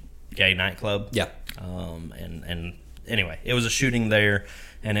gay nightclub. Yeah. And anyway, it was a shooting there,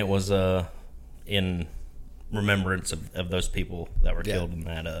 and it was in remembrance of those people that were killed in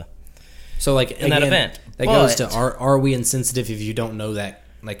that that event. That goes to are we insensitive if you don't know that,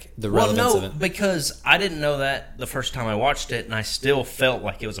 the relevance of it? Because I didn't know that the first time I watched it, and I still felt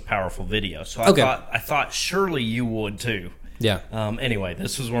like it was a powerful video. So I thought surely you would too. Yeah. Anyway,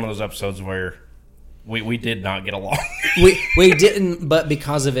 this was one of those episodes where we did not get along. we didn't, but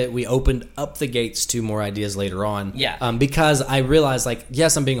because of it, we opened up the gates to more ideas later on. Yeah. Because I realized,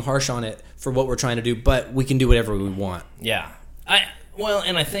 yes, I'm being harsh on it for what we're trying to do, but we can do whatever we want. Yeah.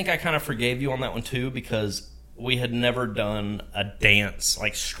 And I think I kind of forgave you on that one too, because we had never done a dance,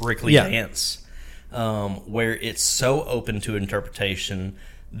 strictly dance, where it's so open to interpretation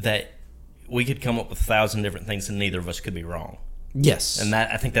that we could come up with 1,000 different things and neither of us could be wrong. Yes. And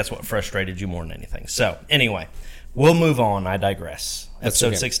I think that's what frustrated you more than anything. So, anyway, we'll move on. I digress.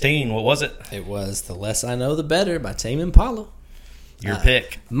 Episode 16, what was it? It was The Less I Know, The Better by Tame Impala. Your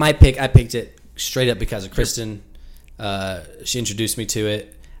pick. My pick, I picked it straight up because of Kristen. She introduced me to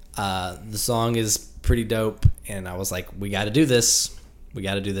it. The song is pretty dope, and I was like, we got to do this. We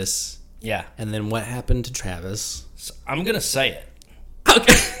got to do this. Yeah. And then what happened to Travis? So I'm going to say it.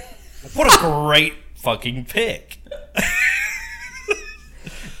 Okay. What a great fucking pick.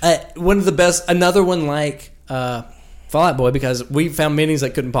 One of the best, another one like Fall Out Boy, because we found meanings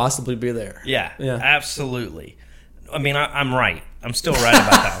that couldn't possibly be there. Yeah. Absolutely. I mean, I'm right. I'm still right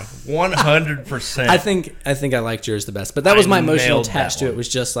about that one. 100%. I think I liked yours the best, but that was my emotional attached to it. Was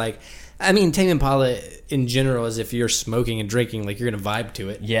just Tame Impala in general, is if you're smoking and drinking, you're gonna vibe to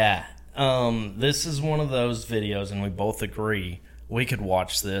it. Yeah. This is one of those videos, and we both agree we could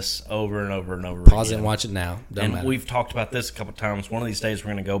watch this over and over and over again. Pause it and watch it now. Doesn't matter. We've taltalked about this a couple times. One of these days,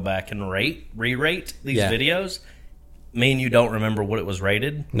 we're going to go back and re-rate these videos. me and you don't remember what it was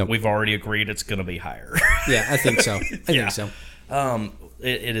rated. Nope. We've already agreed it's going to be higher. Yeah, I think so. I think so.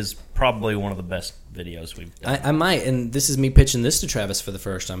 It is probably one of the best videos we've done. I might, and this is me pitching this to Travis for the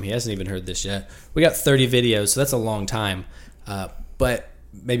first time. He hasn't even heard this yet. We got 30 videos, so that's a long time. But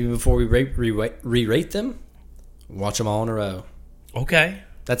maybe before we re-rate them, watch them all in a row. Okay.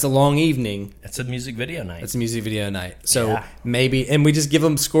 That's a long evening. It's a music video night. It's a music video night. So maybe, and we just give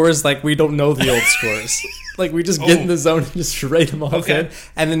them scores like we don't know the old scores. Like we just get in the zone and just rate them all. Okay. In.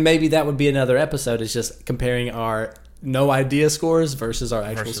 And then maybe that would be another episode. It's just comparing our no idea scores versus our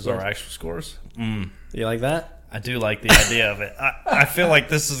actual scores. You like that? I do like the idea of it. I feel like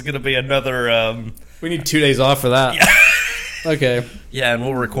this is going to be another... we need 2 days off for that. Yeah. Okay. Yeah, and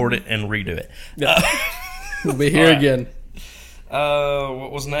we'll record it and redo it. Yeah. We'll be here again.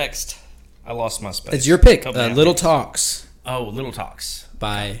 What was next? I lost my space. It's your pick. Little Talks. Oh, Little Talks.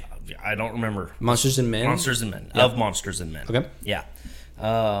 By... I don't remember. Monsters and Men? Monsters and Men. Yep. Of Monsters and Men. Okay. Yeah.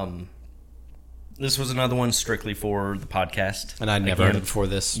 This was another one strictly for the podcast. And I'd never heard it before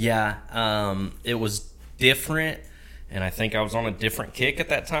this. Yeah. It was different, and I think I was on a different kick at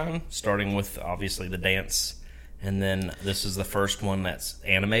that time, starting with, obviously, the dance. And then this is the first one that's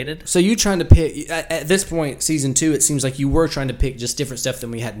animated. So you trying to pick, at this point, season 2, it seems like you were trying to pick just different stuff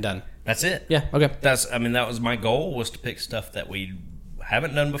than we hadn't done. That's it. Yeah, okay. That was my goal, was to pick stuff that we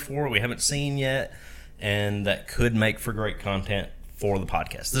haven't done before, we haven't seen yet, and that could make for great content for the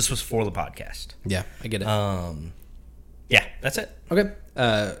podcast. This was for the podcast. Yeah, I get it. Yeah, that's it. Okay.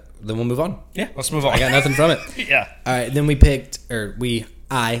 Then we'll move on. Yeah, let's move on. I got nothing from it. Yeah. All right, then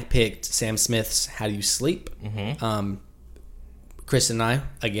I picked Sam Smith's How Do You Sleep? Mm-hmm. Chris and I,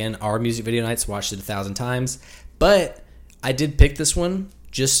 again, our music video nights, watched it 1,000 times. But I did pick this one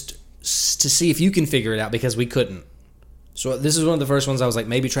just to see if you can figure it out, because we couldn't. So this is one of the first ones I was like,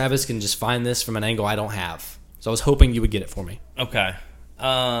 maybe Travis can just find this from an angle I don't have. So I was hoping you would get it for me. Okay.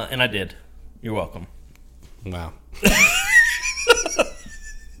 And I did. You're welcome. Wow.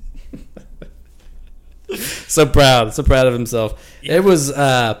 So proud of himself. Yeah. It was.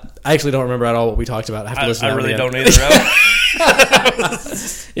 I actually don't remember at all what we talked about. I have to listen. I really don't either.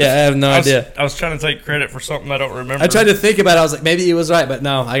 Yeah, I have no idea. I was trying to take credit for something I don't remember. I tried to think about it. I was like, maybe he was right, but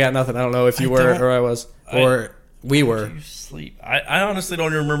no, I got nothing. I don't know if you were or I was or we were. You sleep. I honestly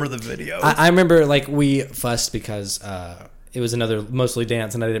don't even remember the video. I remember like we fussed because it was another mostly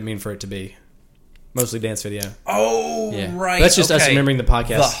dance, and I didn't mean for it to be. Mostly dance video. Oh, yeah. Right. That's just us remembering the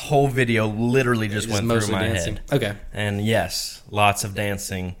podcast. The whole video literally just went through my head. Okay. And yes, lots of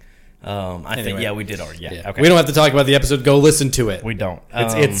dancing. I think, we did already. Yeah. Okay. We don't have to talk about the episode. Go listen to it. We don't.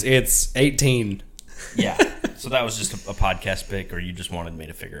 It's 18. Yeah. So that was just a podcast pick, or you just wanted me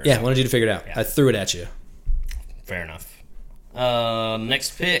to figure it out? Yeah, I wanted you to figure it out. Yeah. I threw it at you. Fair enough.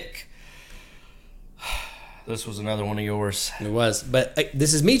 Next pick. This was another one of yours. It was, but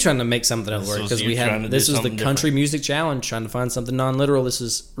this is me trying to make something of work, because this was the country music challenge, trying to find something non-literal. This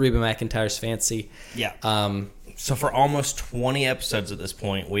is Reba McEntire's Fancy. Yeah. So for almost 20 episodes at this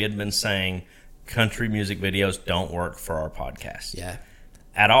point, we had been saying country music videos don't work for our podcast. Yeah.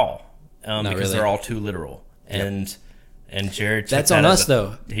 At all, because really. they're all too literal. And Jared, that's on us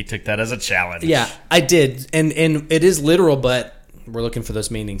though. He took that as a challenge. Yeah, I did, and it is literal, but we're looking for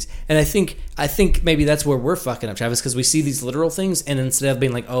those meanings. And I think maybe that's where we're fucking up, Travis, because we see these literal things, and instead of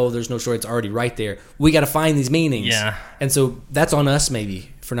being like, oh, there's no story, it's already right there, we got to find these meanings. Yeah. And so that's on us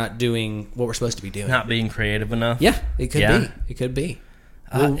maybe for not doing what we're supposed to be doing. Not being creative enough. Yeah, it could be. It could be.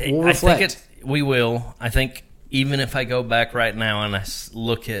 We'll reflect. I think we will. I think even if I go back right now and I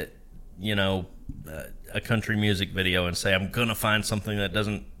look at, a country music video and say I'm going to find something that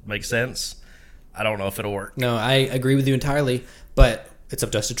doesn't make sense, I don't know if it'll work. No, I agree with you entirely, but it's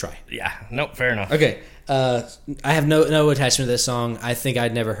up to us to try. Yeah, nope, fair enough. Okay, I have no attachment to this song. I think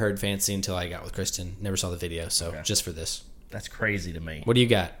I'd never heard Fancy until I got with Kristen. Never saw the video, so just for this. That's crazy to me. What do you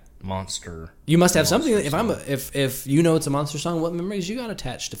got? Monster. You must have something. If you know it's a monster song, what memories you got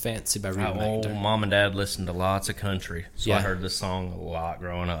attached to Fancy by Reba McEntire? Mom and Dad listened to lots of country, so I heard this song a lot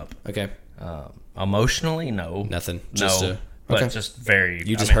growing up. Okay. Emotionally, no. Nothing. But just very.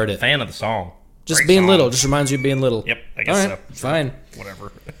 You just heard it. Fan of the song. Just Great being song. little. Just reminds you of being little. Yep, I guess so. Fine.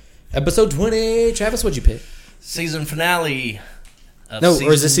 Whatever. Episode 20. Travis, what'd you pick? Season finale.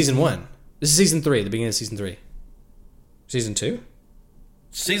 Or is this season 1? This is season 3. The beginning of season 3. Season 2?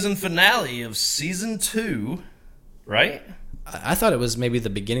 Season finale of season 2, right? I thought it was maybe the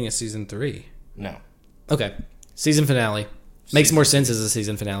beginning of season 3. No. Okay. Season finale. Makes more sense as a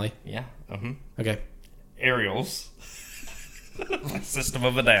season finale. Yeah. Okay. Ariel's. System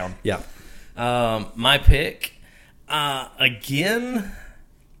of a Down. Yeah. My pick, again,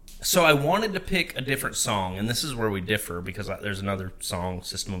 So I wanted to pick a different song, and this is where we differ because there's another song,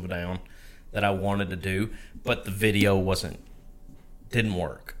 System of a Down, that I wanted to do, but the video didn't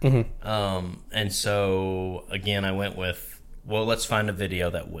work. And so again, I went with, well, let's find a video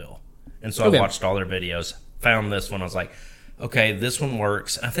that will. And so I watched all their videos, found this one. I was like, okay, this one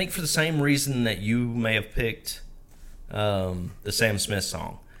works. I think for the same reason that you may have picked the Sam Smith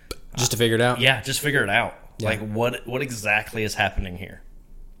song, just to figure it out. Yeah, just figure it out. Yeah. Like what exactly is happening here.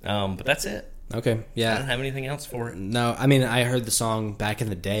 But that's it. Okay, yeah. I don't have anything else for it. No, I mean, I heard the song back in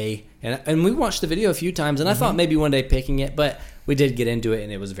the day, and we watched the video a few times, and I thought maybe one day picking it, but we did get into it,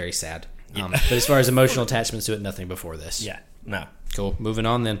 and it was very sad. But as far as emotional attachments to it, nothing before this. Yeah, no. Cool. Moving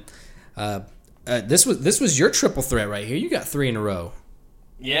on then. This was your triple threat right here. You got 3 in a row.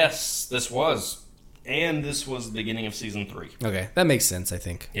 Yes, this was. And this was the beginning of season 3. Okay, that makes sense, I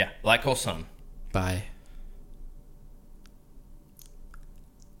think. Yeah, Black Hole Sun. By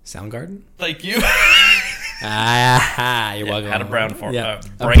Soundgarden? Thank you. You're welcome. Had a brown fart. Yeah.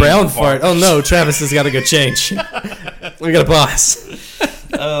 A brain brown fart. Oh no, Travis has got to go change. We got a boss.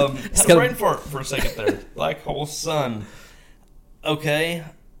 Had a brain fart for a second there. Black Hole Sun. Okay.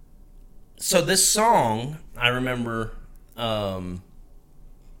 So this song, I remember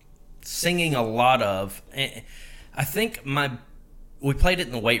singing a lot of. I think we played it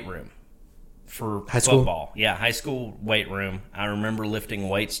in the weight room for high school? football. Yeah, high school weight room. I remember lifting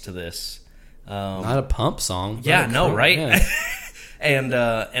weights to this. Not a pump song. Yeah, no, right? Yeah. And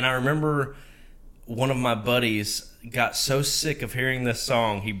I remember one of my buddies got so sick of hearing this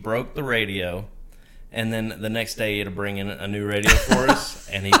song, he broke the radio, and then the next day he had to bring in a new radio for us,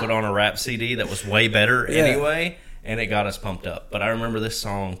 and he put on a rap CD that was way better anyway, and it got us pumped up. But I remember this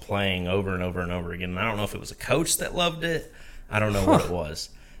song playing over and over and over again, and I don't know if it was a coach that loved it. I don't know what it was.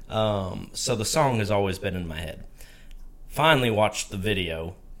 So the song has always been in my head. Finally watched the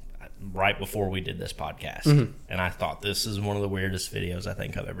video right before we did this podcast, and I thought this is one of the weirdest videos I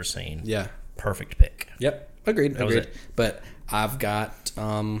think I've ever seen. Yeah. Perfect pick. Yep. Agreed. was it. But I've got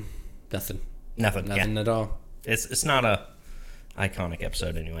nothing. Nothing at all. It's not a iconic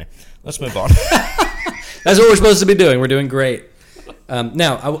episode anyway. Let's move on. That's what we're supposed to be doing. We're doing great.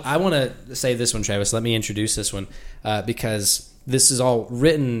 Now, I want to say this one, Travis. Let me introduce this one because this is all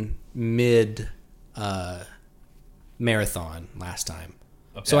written mid marathon last time.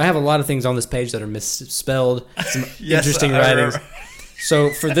 Okay. So I have a lot of things on this page that are misspelled, some interesting writings.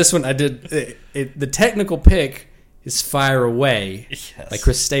 So for this one, I did the technical pick is Fire Away by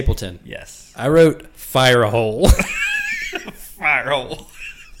Chris Stapleton. Yes. I wrote Fire a Hole. Fire Hole.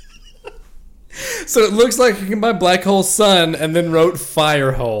 So it looks like you can buy Black Hole Sun and then wrote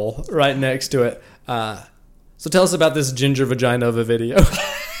Fire Hole right next to it. So tell us about this ginger vagina of a video.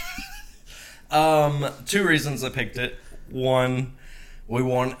 2 reasons I picked it. One, we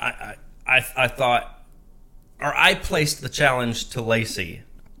won. I thought, or I placed the challenge to Lacey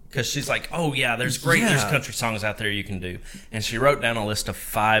because she's like, "Oh yeah, there's country songs out there you can do," and she wrote down a list of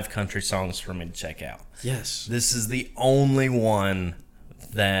 5 country songs for me to check out. Yes, this is the only one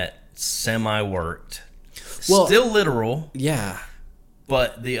that semi worked. Well, still literal. Yeah,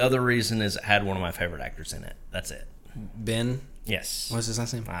 but the other reason is it had one of my favorite actors in it. That's it. Ben. Yes. What's his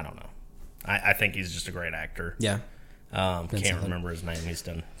last name? I don't know. I think he's just a great actor. Yeah. Can't remember his name. He's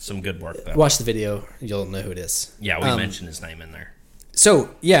done some good work, though. Watch the video. You'll know who it is. Yeah, we mentioned his name in there.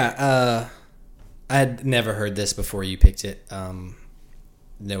 So, yeah, I had never heard this before you picked it.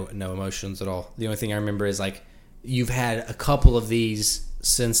 No emotions at all. The only thing I remember is, like, you've had a couple of these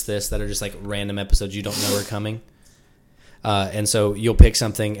since this that are just, like, random episodes you don't know are coming. And so you'll pick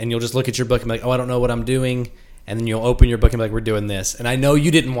something, and you'll just look at your book and be like, oh, I don't know what I'm doing. And then you'll open your book and be like, we're doing this. And I know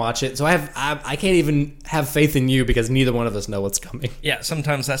you didn't watch it, so I can't even have faith in you because neither one of us know what's coming. Yeah,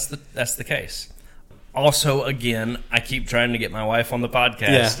 sometimes that's the case. Also, again, I keep trying to get my wife on the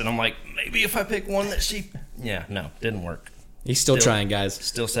podcast, and I'm like, maybe if I pick one that she... Yeah, no, didn't work. He's still trying, guys.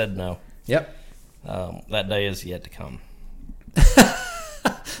 Still said no. Yep. That day is yet to come.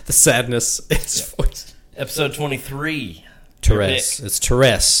 The sadness in his voice. Episode 23. Therese. It's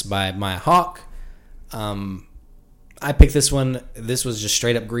Therese by Maya Hawke. I picked this one. This was just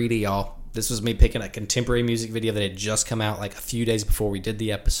straight up greedy, y'all. This was me picking a contemporary music video that had just come out like a few days before we did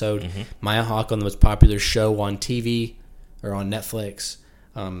the episode. Maya Hawke on the most popular show on TV or on Netflix.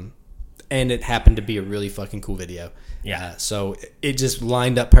 And it happened to be a really fucking cool video. Yeah. So it just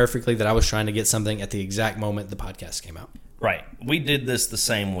lined up perfectly that I was trying to get something at the exact moment the podcast came out. Right. We did this the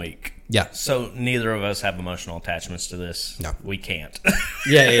same week. Yeah. So neither of us have emotional attachments to this. No. We can't.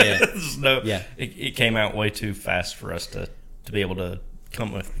 Yeah. It came out way too fast for us to be able to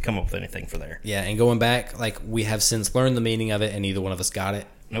come up with anything for there. Yeah, and going back, like, we have since learned the meaning of it, and neither one of us got it.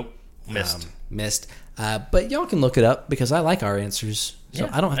 Nope. Missed. Missed. But y'all can look it up because I like our answers. So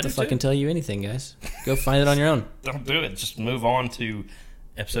Yeah, I don't have I to do fucking too. tell you anything, guys. Go find it on your own. Don't do it. Just move on to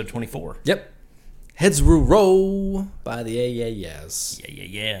episode 24. Yep. Heads Will Roll by the Yeah.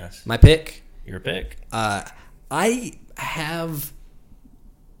 Yeah. My pick. Your pick. I have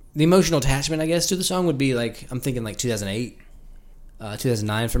the emotional attachment, I guess, to the song would be like, I'm thinking like 2008,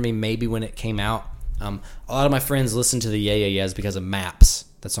 2009 for me, maybe when it came out. A lot of my friends listened to the Yeah because of Maps,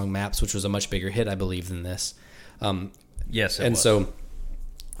 that song Maps, which was a much bigger hit, I believe, than this. Yes, it And was. so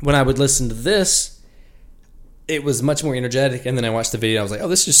when I would listen to this, it was much more energetic. And then I watched the video, I was like, oh,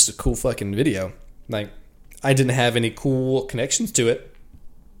 this is just a cool fucking video. Like, I didn't have any cool connections to it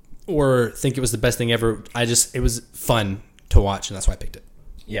or think it was the best thing ever. It was fun to watch, and that's why I picked it.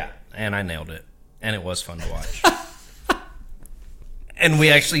 Yeah, and I nailed it. And it was fun to watch. And we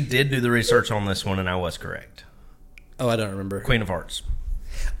actually did do the research on this one, and I was correct. Oh, I don't remember. Queen of Hearts.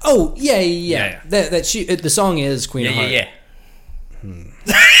 Oh, yeah. Yeah. The song is Queen of Hearts.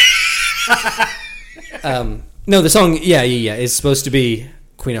 No, the song, yeah. It's supposed to be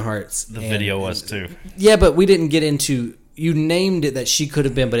Queen of Hearts. The video was too. Yeah, but we didn't get into. You named it that she could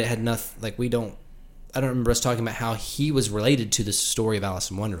have been, but it had nothing. Like I don't remember us talking about how he was related to the story of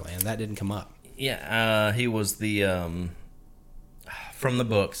Alice in Wonderland. That didn't come up. Yeah, he was the from the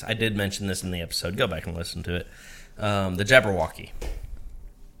books. I did mention this in the episode. Go back and listen to it. The Jabberwocky.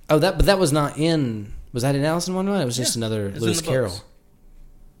 Oh, but that was not in. Was that in Alice in Wonderland? It was just another it's in Lewis the Carroll. books.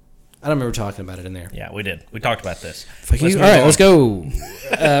 I don't remember talking about it in there. Yeah, we did. We talked about this. Fuck Let's you. move All right, on. let's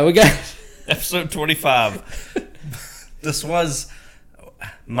go. We got Episode 25. This was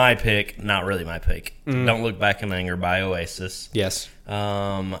my pick. Not really my pick. Don't Look Back in Anger by Oasis. yes.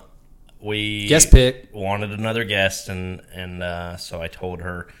 We Guest pick. wanted another guest, and so I told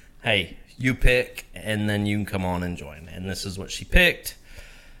her, hey, you pick, and then you can come on and join. And this is what she picked.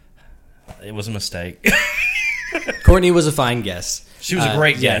 It was a mistake. Courtney was a fine guest. She was a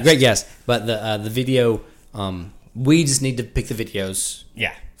great Yeah, guest. great guest. But the video, we just need to pick the videos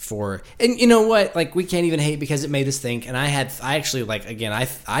Yeah. for. And you know what? Like, we can't even hate because it made us think. And I actually, like, again,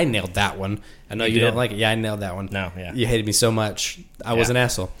 I nailed that one. I know you did? don't like it. Yeah, I nailed that one. No, yeah. You hated me so much. I was Yeah. an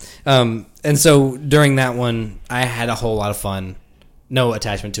asshole. And so during that one, I had a whole lot of fun. No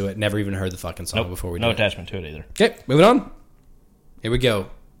attachment to it. Never even heard the fucking song before we did No it. attachment to it either. Okay, moving on. Here we go.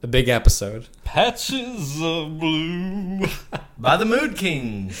 The big episode. Patches of Blue by the Mood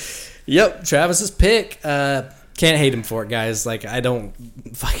Kings. Yep, Travis's pick. Can't hate him for it, guys. Like, I don't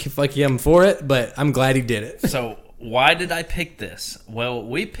fuck him for it, but I'm glad he did it. So why did I pick this? Well,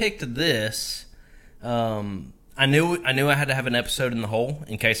 we picked this. I knew I had to have an episode in the hole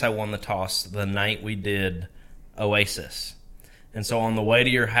in case I won the toss the night we did Oasis. And so on the way to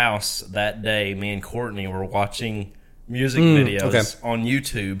your house that day, me and Courtney were watching music videos on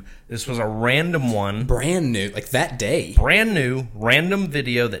YouTube. This was a random one. Brand new, like that day. Brand new, random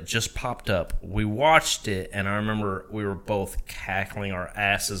video that just popped up. We watched it, and I remember we were both cackling our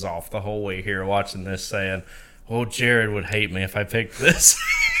asses off the whole way here watching this, saying, oh, Jared would hate me if I picked this.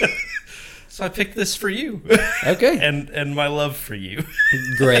 So I picked this for you. Okay. and my love for you.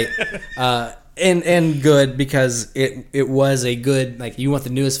 Great. And good because it was a good, like, you want the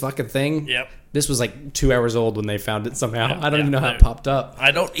newest fucking thing? Yep. This was like 2 hours old when they found it somehow. Yeah, I don't even know how yeah. it popped up.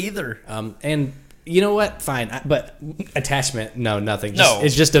 I don't either. And you know what? Fine. But attachment, no, nothing. No.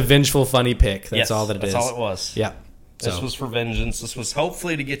 It's just a vengeful, funny pick. That's Yes, all that it is. That's all it was. Yeah. This So, was for vengeance. This was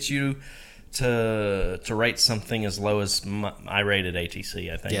hopefully to get you to rate something as low as I rated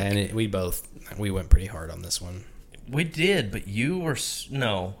ATC, I think. yeah, and we went pretty hard on this one. We did, but you were...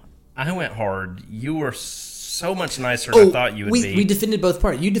 No, I went hard. You were so much nicer than I thought you would be. We defended both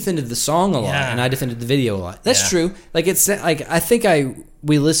parts. You defended the song a lot, Yeah. and I defended the video a lot. That's Yeah. true. Like, it's like, I think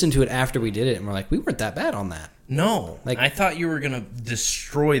we listened to it after we did it, and we're like, we weren't that bad on that. No, Like- I thought you were going to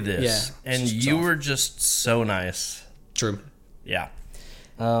destroy this. Yeah, And it's you soft. were just so nice. True. Yeah.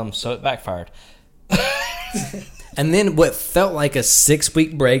 So it backfired. And then what felt like a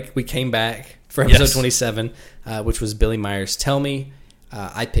 6-week break, we came back for episode Yes. 27, which was Billy Myers' Tell Me.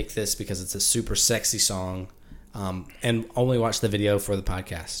 I picked this because it's a super sexy song, and only watched the video for the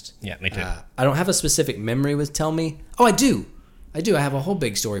podcast. Yeah, me too. I don't have a specific memory with Tell Me. Oh, I do. I have a whole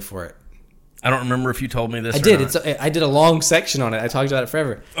big story for it. I don't remember if you told me this I or did. not. I did a long section on it. I talked about it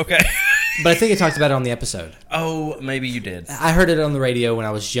forever. Okay. But I think I talked about it on the episode. Oh, maybe you did. I heard it on the radio when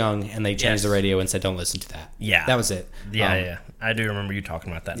I was young, and they changed Yes. the radio and said, don't listen to that. Yeah. That was it. Yeah, Um, yeah. I do remember you talking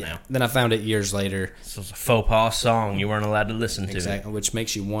about that now. Then I found it years later, This was a faux pas song. You weren't allowed to listen to exactly, which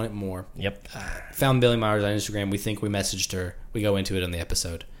makes you want it more. it. Yep. Found Billy Myers on Instagram. We think we messaged her. We go into it on the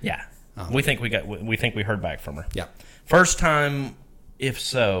episode. Yeah. We think we heard back from her. Yeah. First time If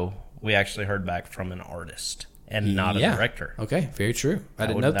so, we actually heard back from an artist and not a director. Okay, very true. I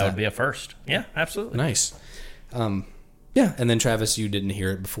didn't know that. That would be a first. Yeah, absolutely. Nice. Yeah, and then Travis, you didn't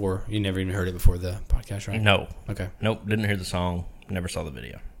hear it before. You never even heard it before the podcast, right? No. Okay. Nope, didn't hear the song. Never saw the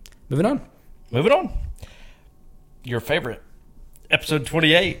video. Moving on. Your favorite. Episode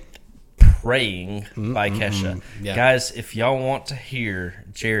 28. Praying by Kesha. Yeah. Guys, if y'all want to hear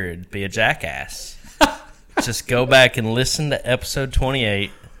Jared be a jackass, just go back and listen to episode 28,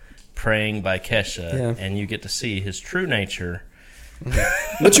 Praying by Kesha, and you get to see his true nature.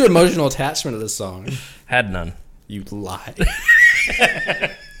 What's your emotional attachment to this song? Had none. You lie.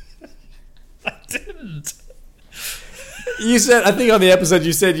 I didn't. You said, I think on the episode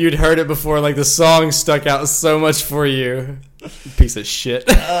you said you'd heard it before, like the song stuck out so much for you. Piece of shit.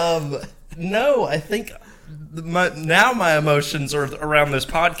 No, I think my emotions are around this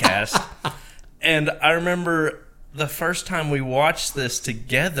podcast. And I remember the first time we watched this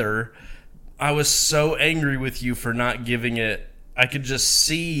together, I was so angry with you for not giving it. I could just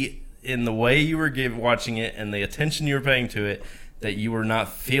see in the way you were watching it and the attention you were paying to it that you were not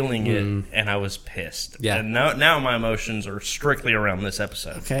feeling it, and I was pissed. Yeah. And now my emotions are strictly around this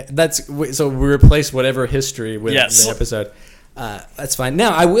episode. Okay, so we replace whatever history with the episode. That's fine.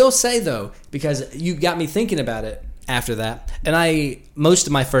 Now, I will say, though, because you got me thinking about it after that, and most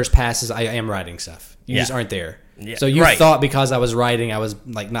of my first passes, I am writing stuff. You just aren't there. Yeah. So you thought because I was writing, I was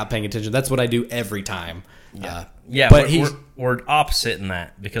like not paying attention. That's what I do every time. Yeah, but we're opposite in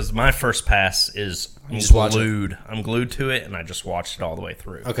that because my first pass is glued. I'm glued to it, and I just watched it all the way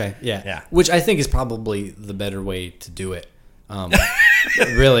through. Okay, yeah. Yeah. Which I think is probably the better way to do it.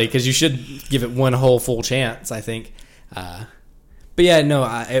 Really, because you should give it one whole full chance, I think. But yeah, no,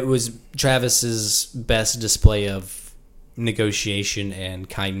 it was Travis's best display of negotiation and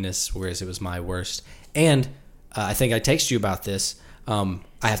kindness, whereas it was my worst. And I think I texted you about this.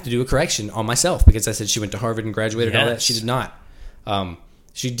 I have to do a correction on myself because I said she went to Harvard and graduated and all that. She did not.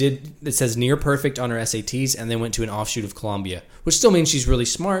 She did. It says near perfect on her SATs and then went to an offshoot of Columbia, which still means she's really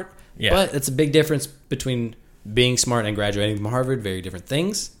smart. Yeah. But it's a big difference between being smart and graduating from Harvard. Very different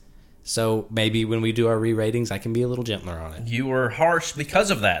things. So maybe when we do our re-ratings, I can be a little gentler on it. You were harsh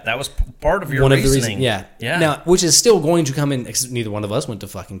because of that. That was part of your one reasoning. Of the reasons, yeah. Now, which is still going to come in. Neither one of us went to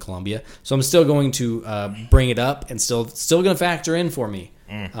fucking Columbia, so I'm still going to bring it up and still going to factor in for me.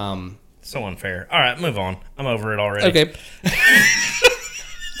 So unfair. All right, move on. I'm over it already. Okay.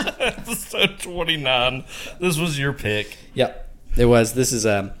 Episode 29. This was your pick. Yep, it was. This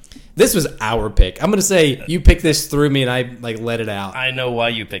was our pick. I'm going to say you picked this through me and I let it out. I know why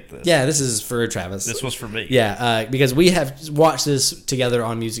you picked this. Yeah, this is for Travis. This was for me. Yeah, because we have watched this together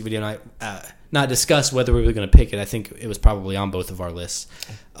on Music Video Night. Not discussed whether we were going to pick it. I think it was probably on both of our lists.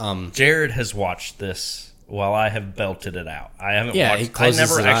 Jared has watched this while I have belted it out. I haven't watched. I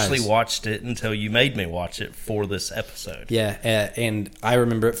never actually watched it until you made me watch it for this episode. Yeah, and I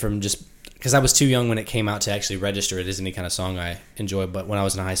remember it from just because I was too young when it came out to actually register it as any kind of song I enjoy. But when I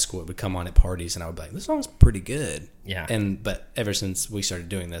was in high school, it would come on at parties, and I would be like, "This song's pretty good." Yeah. But ever since we started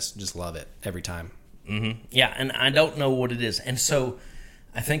doing this, just love it every time. Mm-hmm. Yeah, and I don't know what it is, and so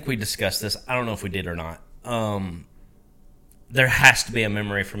I think we discussed this. I don't know if we did or not. There has to be a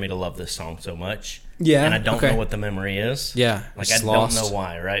memory for me to love this song so much. Yeah, and I don't know what the memory is. Yeah, like I don't know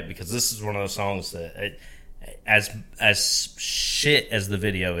why, right? Because this is one of those songs that, as shit as the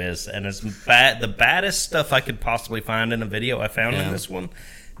video is, and as the baddest stuff I could possibly find in a video I found in this one,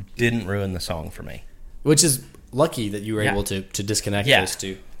 didn't ruin the song for me. Which is lucky that you were able to disconnect those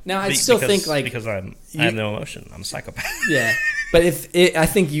two. Now I still think because I have no emotion. I'm a psychopath. Yeah, but I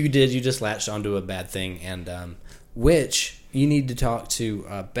think you did. You just latched onto a bad thing, and which. You need to talk to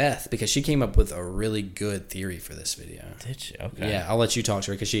Beth because she came up with a really good theory for this video. Did she? Okay. Yeah, I'll let you talk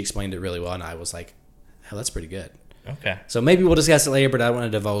to her because she explained it really well, and I was like, hell, that's pretty good. Okay. So maybe we'll discuss it later, but I don't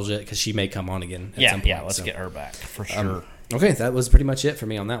want to divulge it because she may come on again at some point. Yeah, let's get her back for sure. Okay, that was pretty much it for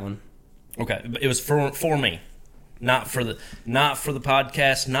me on that one. Okay, it was for me. Not for the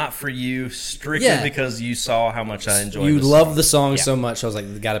podcast, not for you, strictly because you saw how much I enjoyed. You love the song so much. I was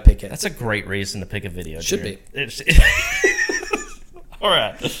like, got to pick it. That's a great reason to pick a video. Should be. All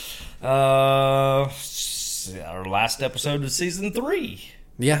right. Our last episode of season 3.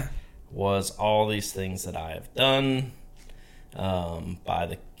 Yeah. Was All These Things That I Have Done by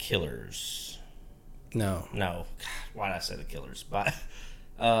the Killers. No. Why did I say the Killers?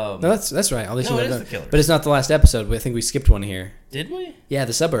 No, that's right. All These Things I've Done. The Killers. But it's not the last episode. I think we skipped one here. Did we? Yeah,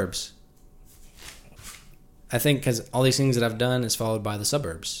 The Suburbs. I think because All These Things That I've Done is followed by The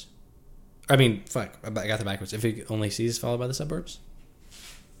Suburbs. I mean, fuck. I got that backwards. If He Only Sees is followed by The Suburbs.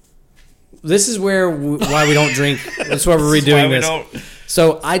 This is why we don't drink. That's why we're redoing this.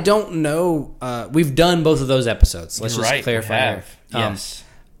 So I don't know. We've done both of those episodes. Let's just clarify. Yes.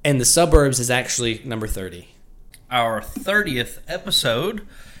 And The Suburbs is actually number 30. Our 30th episode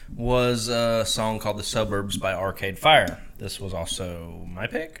was a song called The Suburbs by Arcade Fire. This was also my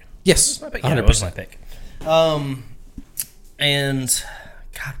pick? Yes, my pick. Yeah, 100%. It was my pick. And,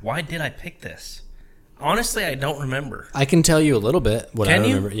 God, why did I pick this? Honestly, I don't remember. I can tell you a little bit what I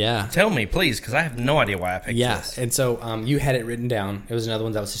remember. You? Yeah. Tell me, please, because I have no idea why I picked this. Yeah, and so you had it written down. It was another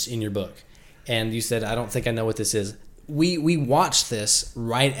one that was just in your book. And you said, I don't think I know what this is. We watched this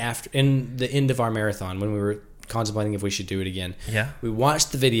right after, in the end of our marathon, when we were contemplating if we should do it again. Yeah. We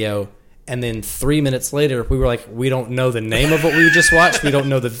watched the video, and then 3 minutes later, we were like, we don't know the name of what we just watched. We don't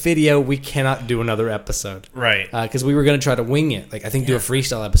know the video. We cannot do another episode. Right. Because we were going to try to wing it. Like, I think do a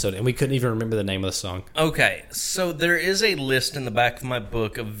freestyle episode, and we couldn't even remember the name of the song. Okay, so there is a list in the back of my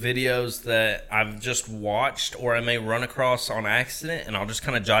book of videos that I've just watched or I may run across on accident, and I'll just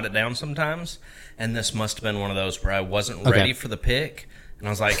kind of jot it down sometimes. And this must have been one of those where I wasn't ready for the pick, and I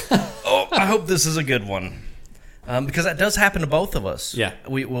was like, oh, I hope this is a good one. Because that does happen to both of us. Yeah.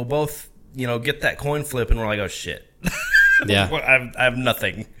 We'll both, get that coin flip, and we're like, oh, shit. Yeah. I have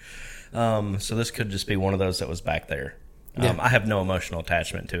nothing. So this could just be one of those that was back there. Yeah. I have no emotional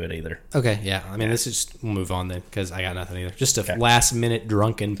attachment to it either. Okay, yeah. I mean, this is just, we'll move on then, because I got nothing either. Just a last-minute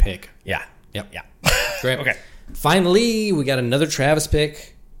drunken pick. Yeah. Yep. Yeah. Great. Okay. Finally, we got another Travis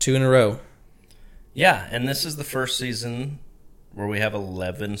pick, 2 in a row. Yeah, and this is the first season where we have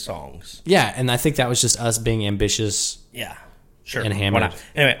 11 songs. Yeah, and I think that was just us being ambitious. Yeah, sure. And hammered.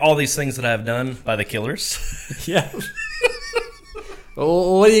 Anyway, all these things that I've done by the Killers. Yeah.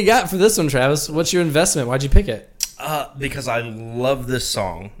 Well, what do you got for this one, Travis? What's your investment? Why'd you pick it? Because I love this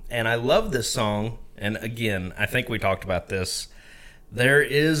song. And I love this song. And again, I think we talked about this. There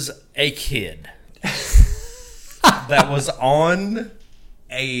is a kid that was on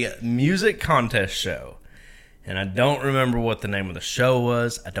a music contest show, and I don't remember what the name of the show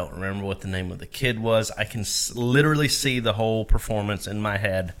was. I don't remember what the name of the kid was. I can literally see the whole performance in my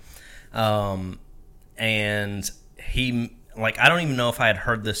head. And he, I don't even know if I had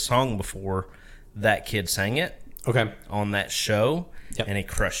heard this song before that kid sang it. Okay. On that show. Yep. And he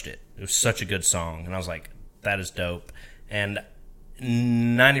crushed it. It was such a good song, and I was like, that is dope. And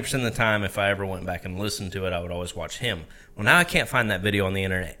 90% of the time, if I ever went back and listened to it, I would always watch him. Well, now I can't find that video on the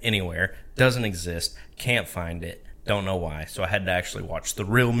internet anywhere. Doesn't exist. Can't find it. Don't know why. So I had to actually watch the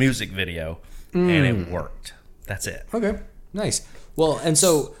real music video, and it worked. That's it. Okay. Nice. Well, and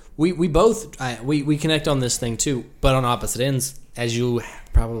so we both we connect on this thing too, but on opposite ends, as you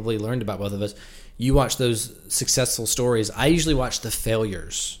probably learned about both of us. You watch those successful stories. I usually watch the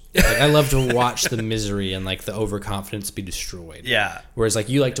failures. I love to watch the misery and the overconfidence be destroyed. Yeah. Whereas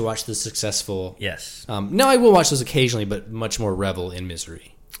you like to watch the successful. Yes. No, I will watch those occasionally, but much more revel in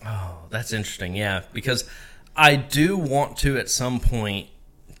misery. Oh, that's interesting. Yeah, because I do want to at some point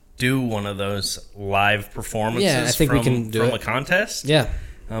do one of those live performances. Yeah, I think we can do from a contest. Yeah.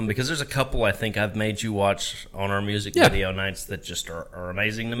 Because there's a couple I think I've made you watch on our music video nights that just are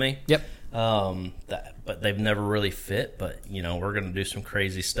amazing to me. Yep. But they've never really fit. But we're going to do some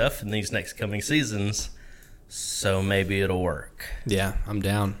crazy stuff in these next coming seasons, so maybe it'll work. Yeah, I'm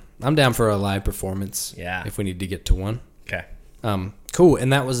down. I'm down for a live performance. Yeah, if we need to get to one. Okay. Cool.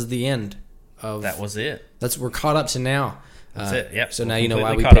 And that was the end of. That was it. We're caught up to now. That's it. Yep. So now you know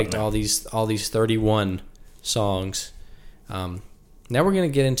why we picked all these 31 songs. Now we're going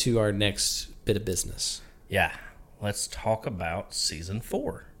to get into our next bit of business. Yeah. Let's talk about Season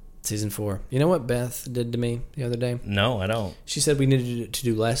 4. Season 4. You know what Beth did to me the other day? No, I don't. She said we needed to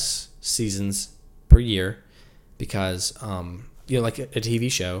do less seasons per year because, like a TV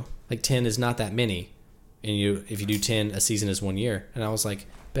show, 10 is not that many. And if you do 10, a season is 1 year. And I was like,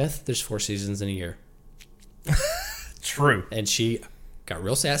 Beth, there's 4 seasons in a year. True. And she got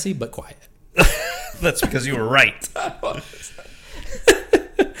real sassy, but quiet. That's because you were right.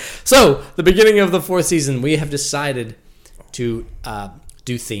 So, the beginning of the 4th season, we have decided to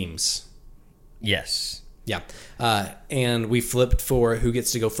do themes. Yes. Yeah. And we flipped for who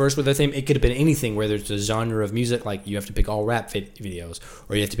gets to go first with their theme. It could have been anything, whether it's a genre of music, like you have to pick all rap videos,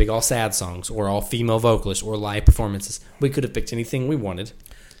 or you have to pick all sad songs, or all female vocalists, or live performances. We could have picked anything we wanted.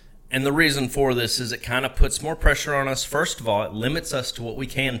 And the reason for this is it kind of puts more pressure on us. First of all, it limits us to what we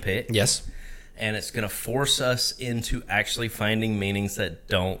can pick. Yes. And it's going to force us into actually finding meanings that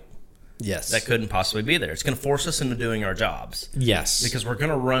couldn't possibly be there. It's going to force us into doing our jobs. Yes. Because we're going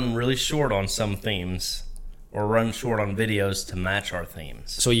to run really short on some themes or run short on videos to match our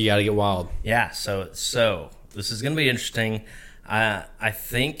themes. So you got to get wild. Yeah, so this is going to be interesting. I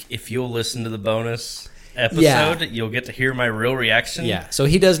think if you'll listen to the bonus episode, you'll get to hear my real reaction. Yeah, so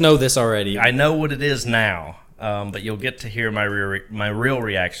he does know this already. I know what it is now, but you'll get to hear my real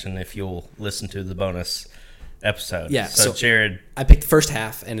reaction if you'll listen to the bonus episode. Yeah, So Jared, I picked the first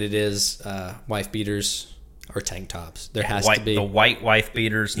half, and it is wife beaters or tank tops. There has to be the white wife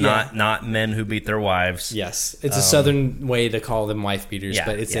beaters, not men who beat their wives. Yes, it's a southern way to call them wife beaters,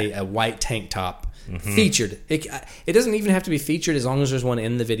 but it's a white tank top featured. It doesn't even have to be featured as long as there's one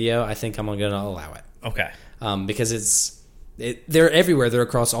in the video. I think I'm going to allow it. Okay. Because they're everywhere. They're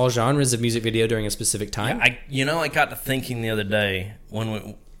across all genres of music video during a specific time. Yeah, I got to thinking the other day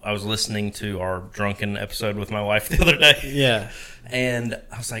when I was listening to our drunken episode with my wife the other day. Yeah, and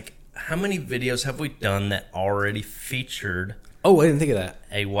I was like, how many videos have we done that already featured? Oh, I didn't think of that.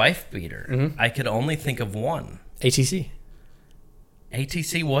 A wife beater. I could only think of one. ATC.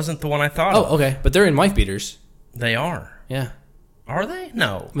 ATC wasn't the one I thought of. Oh, okay. But they're in wife beaters. They are. Yeah. Are they?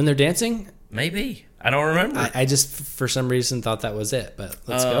 No. When they're dancing? Maybe. I don't remember. I just, for some reason, thought that was it. But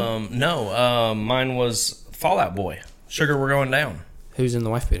let's go. No. Mine was Fall Out Boy. Sugar, We're Going Down. Who's in the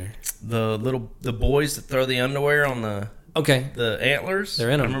wife beater? The boys that throw the underwear on the antlers. They're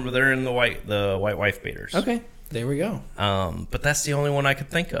in them. I remember they're in the white wife beaters. Okay. There we go. But that's the only one I could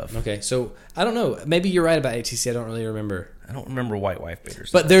think of. Okay, so I don't know. Maybe you're right about ATC. I don't really remember. I don't remember white wife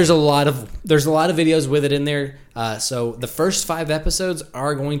beaters. But there's a lot of videos with it in there. So the first 5 episodes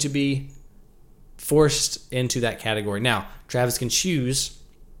are going to be forced into that category. Now, Travis can choose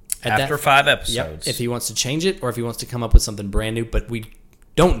after 5 episodes if he wants to change it or if he wants to come up with something brand new. But we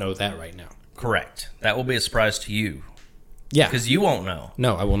don't know that right now. Correct. That will be a surprise to you. Yeah, because you won't know.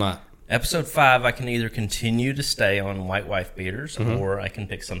 No, I will not. Episode 5, I can either continue to stay on white wife beaters or I can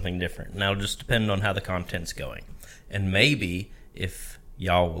pick something different. Now, it'll just depend on how the content's going. And maybe if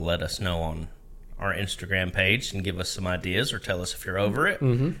y'all will let us know on our Instagram page and give us some ideas or tell us if you're over it.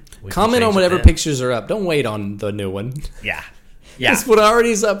 Comment on whatever pictures are up. Don't wait on the new one. Yeah. Just what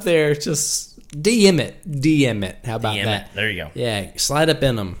already's up there. Just DM it. How about that? There you go. Yeah, slide up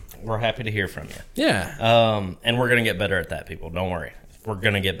in them. We're happy to hear from you. Yeah. And we're going to get better at that, people. Don't worry. We're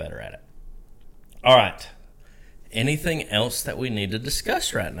going to get better at it. All right. Anything else that we need to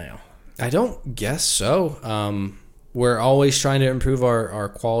discuss right now? I don't guess so. We're always trying to improve our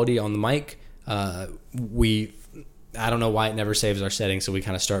quality on the mic. I don't know why it never saves our settings, so we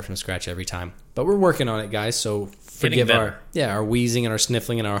kind of start from scratch every time. But we're working on it, guys, so forgive our wheezing and our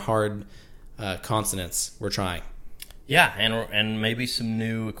sniffling and our hard consonants. We're trying. Yeah, and maybe some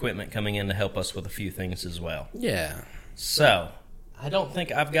new equipment coming in to help us with a few things as well. Yeah. So, I don't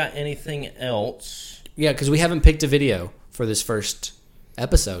think I've got anything else. Yeah, because we haven't picked a video for this first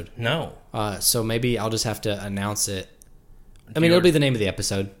episode. No. So maybe I'll just have to announce it. It'll be the name of the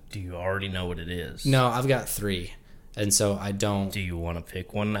episode. Do you already know what it is? No, I've got 3. And so I don't. Do you want to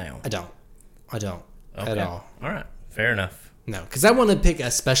pick one now? I don't. Okay. At all. All right. Fair enough. No, because I want to pick a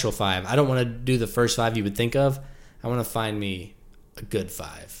special 5. I don't want to do the first 5 you would think of. I want to find me a good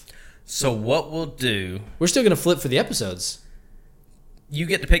 5. So what we'll do... We're still going to flip for the episodes. You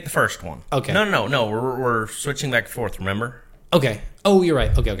get to pick the first one. Okay. No. We're switching back and forth, remember? Okay. Oh, you're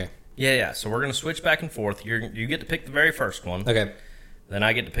right. Okay. Yeah. So we're going to switch back and forth. You get to pick the very first one. Okay. Then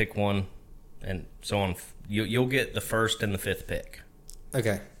I get to pick one, and so on. You'll get the first and the 5th pick.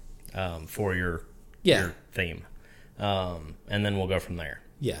 Okay. For your theme. And then we'll go from there.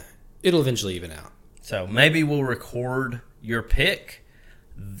 Yeah. It'll eventually even out. So maybe we'll record your pick,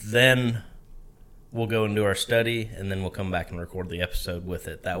 then we'll go and do our study, and then we'll come back and record the episode with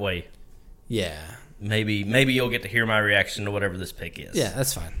it. That way, maybe you'll get to hear my reaction to whatever this pick is. Yeah,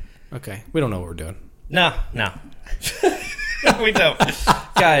 that's fine. Okay. We don't know what we're doing. No. We don't.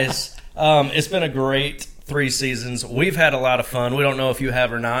 Guys, it's been a great 3 seasons. We've had a lot of fun. We don't know if you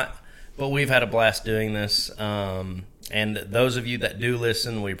have or not, but we've had a blast doing this. And those of you that do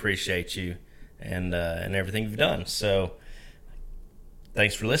listen, we appreciate you and everything you've done. So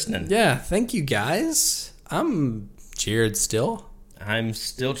thanks for listening. Yeah, thank you guys. I'm Jared still. I'm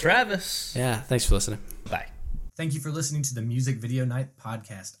still Travis. Yeah, thanks for listening. Bye. Thank you for listening to the Music Video Night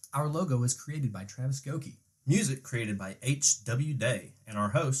podcast. Our logo was created by Travis Goki. Music created by H.W. Day. And our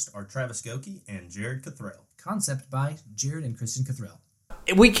hosts are Travis Goki and Jared Cothrell. Concept by Jared and Kristen Cothrell.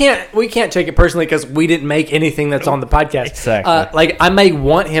 We can't take it personally because we didn't make anything that's on the podcast. Exactly. I may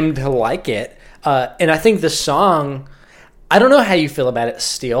want him to like it. And I think the song, I don't know how you feel about it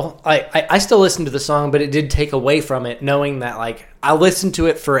still. I still listen to the song, but it did take away from it knowing that I listen to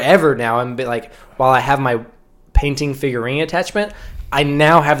it forever now and be while I have my painting figurine attachment, I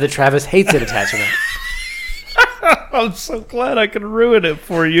now have the Travis Hates It attachment. I'm so glad I could ruin it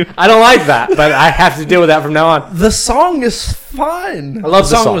for you. I don't like that, but I have to deal with that from now on. The song is fun. I love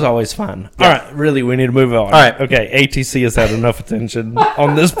the song. was always fun. Yeah. All right, really, we need to move on. All right. Okay, ATC has had enough attention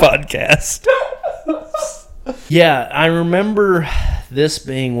on this podcast. Yeah, I remember this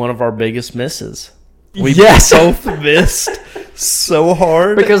being one of our biggest misses. We Yes. both missed so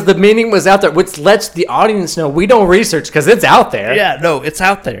hard. Because the meaning was out there, which lets the audience know we don't research because it's out there. Yeah, no, it's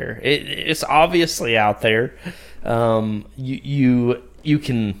out there. It's obviously out there. You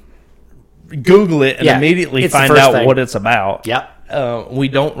can Google it and immediately it's the find first out thing. what it's about. Yep. We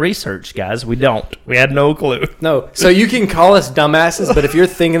don't research, guys. We don't. We had no clue. No. So you can call us dumbasses, but if you're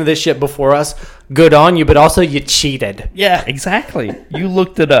thinking of this shit before us, good on you, but also you cheated. Yeah, exactly. You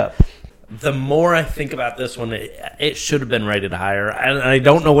looked it up. The more I think about this one, it should have been rated higher. I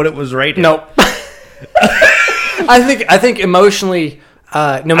don't know what it was rated. Nope. I think emotionally,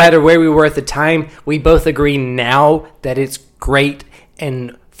 no matter where we were at the time, we both agree now that it's great.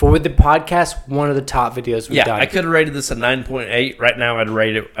 And for the podcast, one of the top videos we've done. I could have rated this a 9.8. Right now, I'd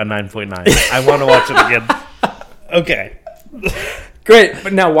rate it a 9.9. I want to watch it again. Okay. Great.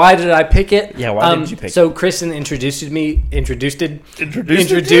 But now, why did I pick it? Yeah, why did you pick it? So Kristen introduced me Introduced to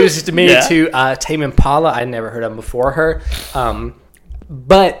Tame Impala. I'd never heard of him before her.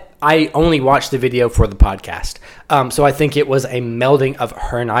 But I only watched the video for the podcast. So I think it was a melding of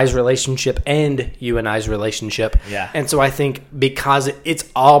her and I's relationship and you and I's relationship. Yeah. And so I think because it's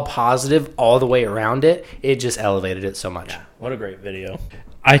all positive all the way around it, it just elevated it so much. Yeah, what a great video.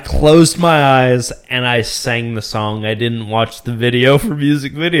 I closed my eyes and I sang the song. I didn't watch the video for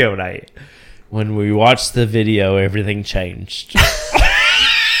music video night. When we watched the video, everything changed. Is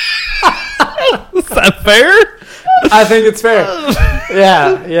that fair? I think it's fair.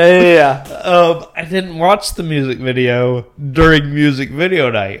 Yeah. I didn't watch the music video during music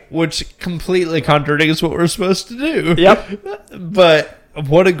video night, which completely contradicts what we're supposed to do. Yep. But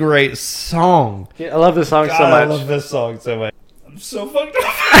what a great song. I love this song so God, much. I love this song so much. I'm so fucked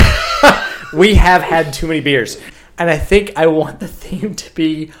up. We have had too many beers. And I think I want the theme to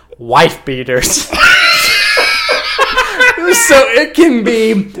be wife beaters. So it can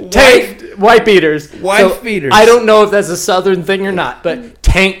be wife beaters. Wife beaters. I don't know if that's a southern thing or not, but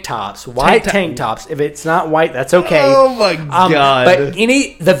tank tops. White tank tops. If it's not white, that's okay. Oh my God. But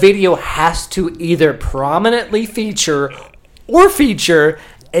the video has to either prominently feature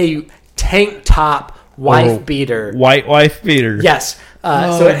a tank top wife beater. White wife beater. Yes.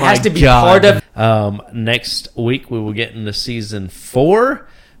 So it has to be part of. Next week we will get into season 4.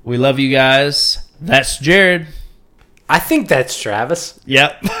 We love you guys. That's Jared. I think that's Travis.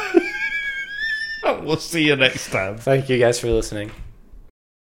 Yep. We'll see you next time. Thank you guys for listening.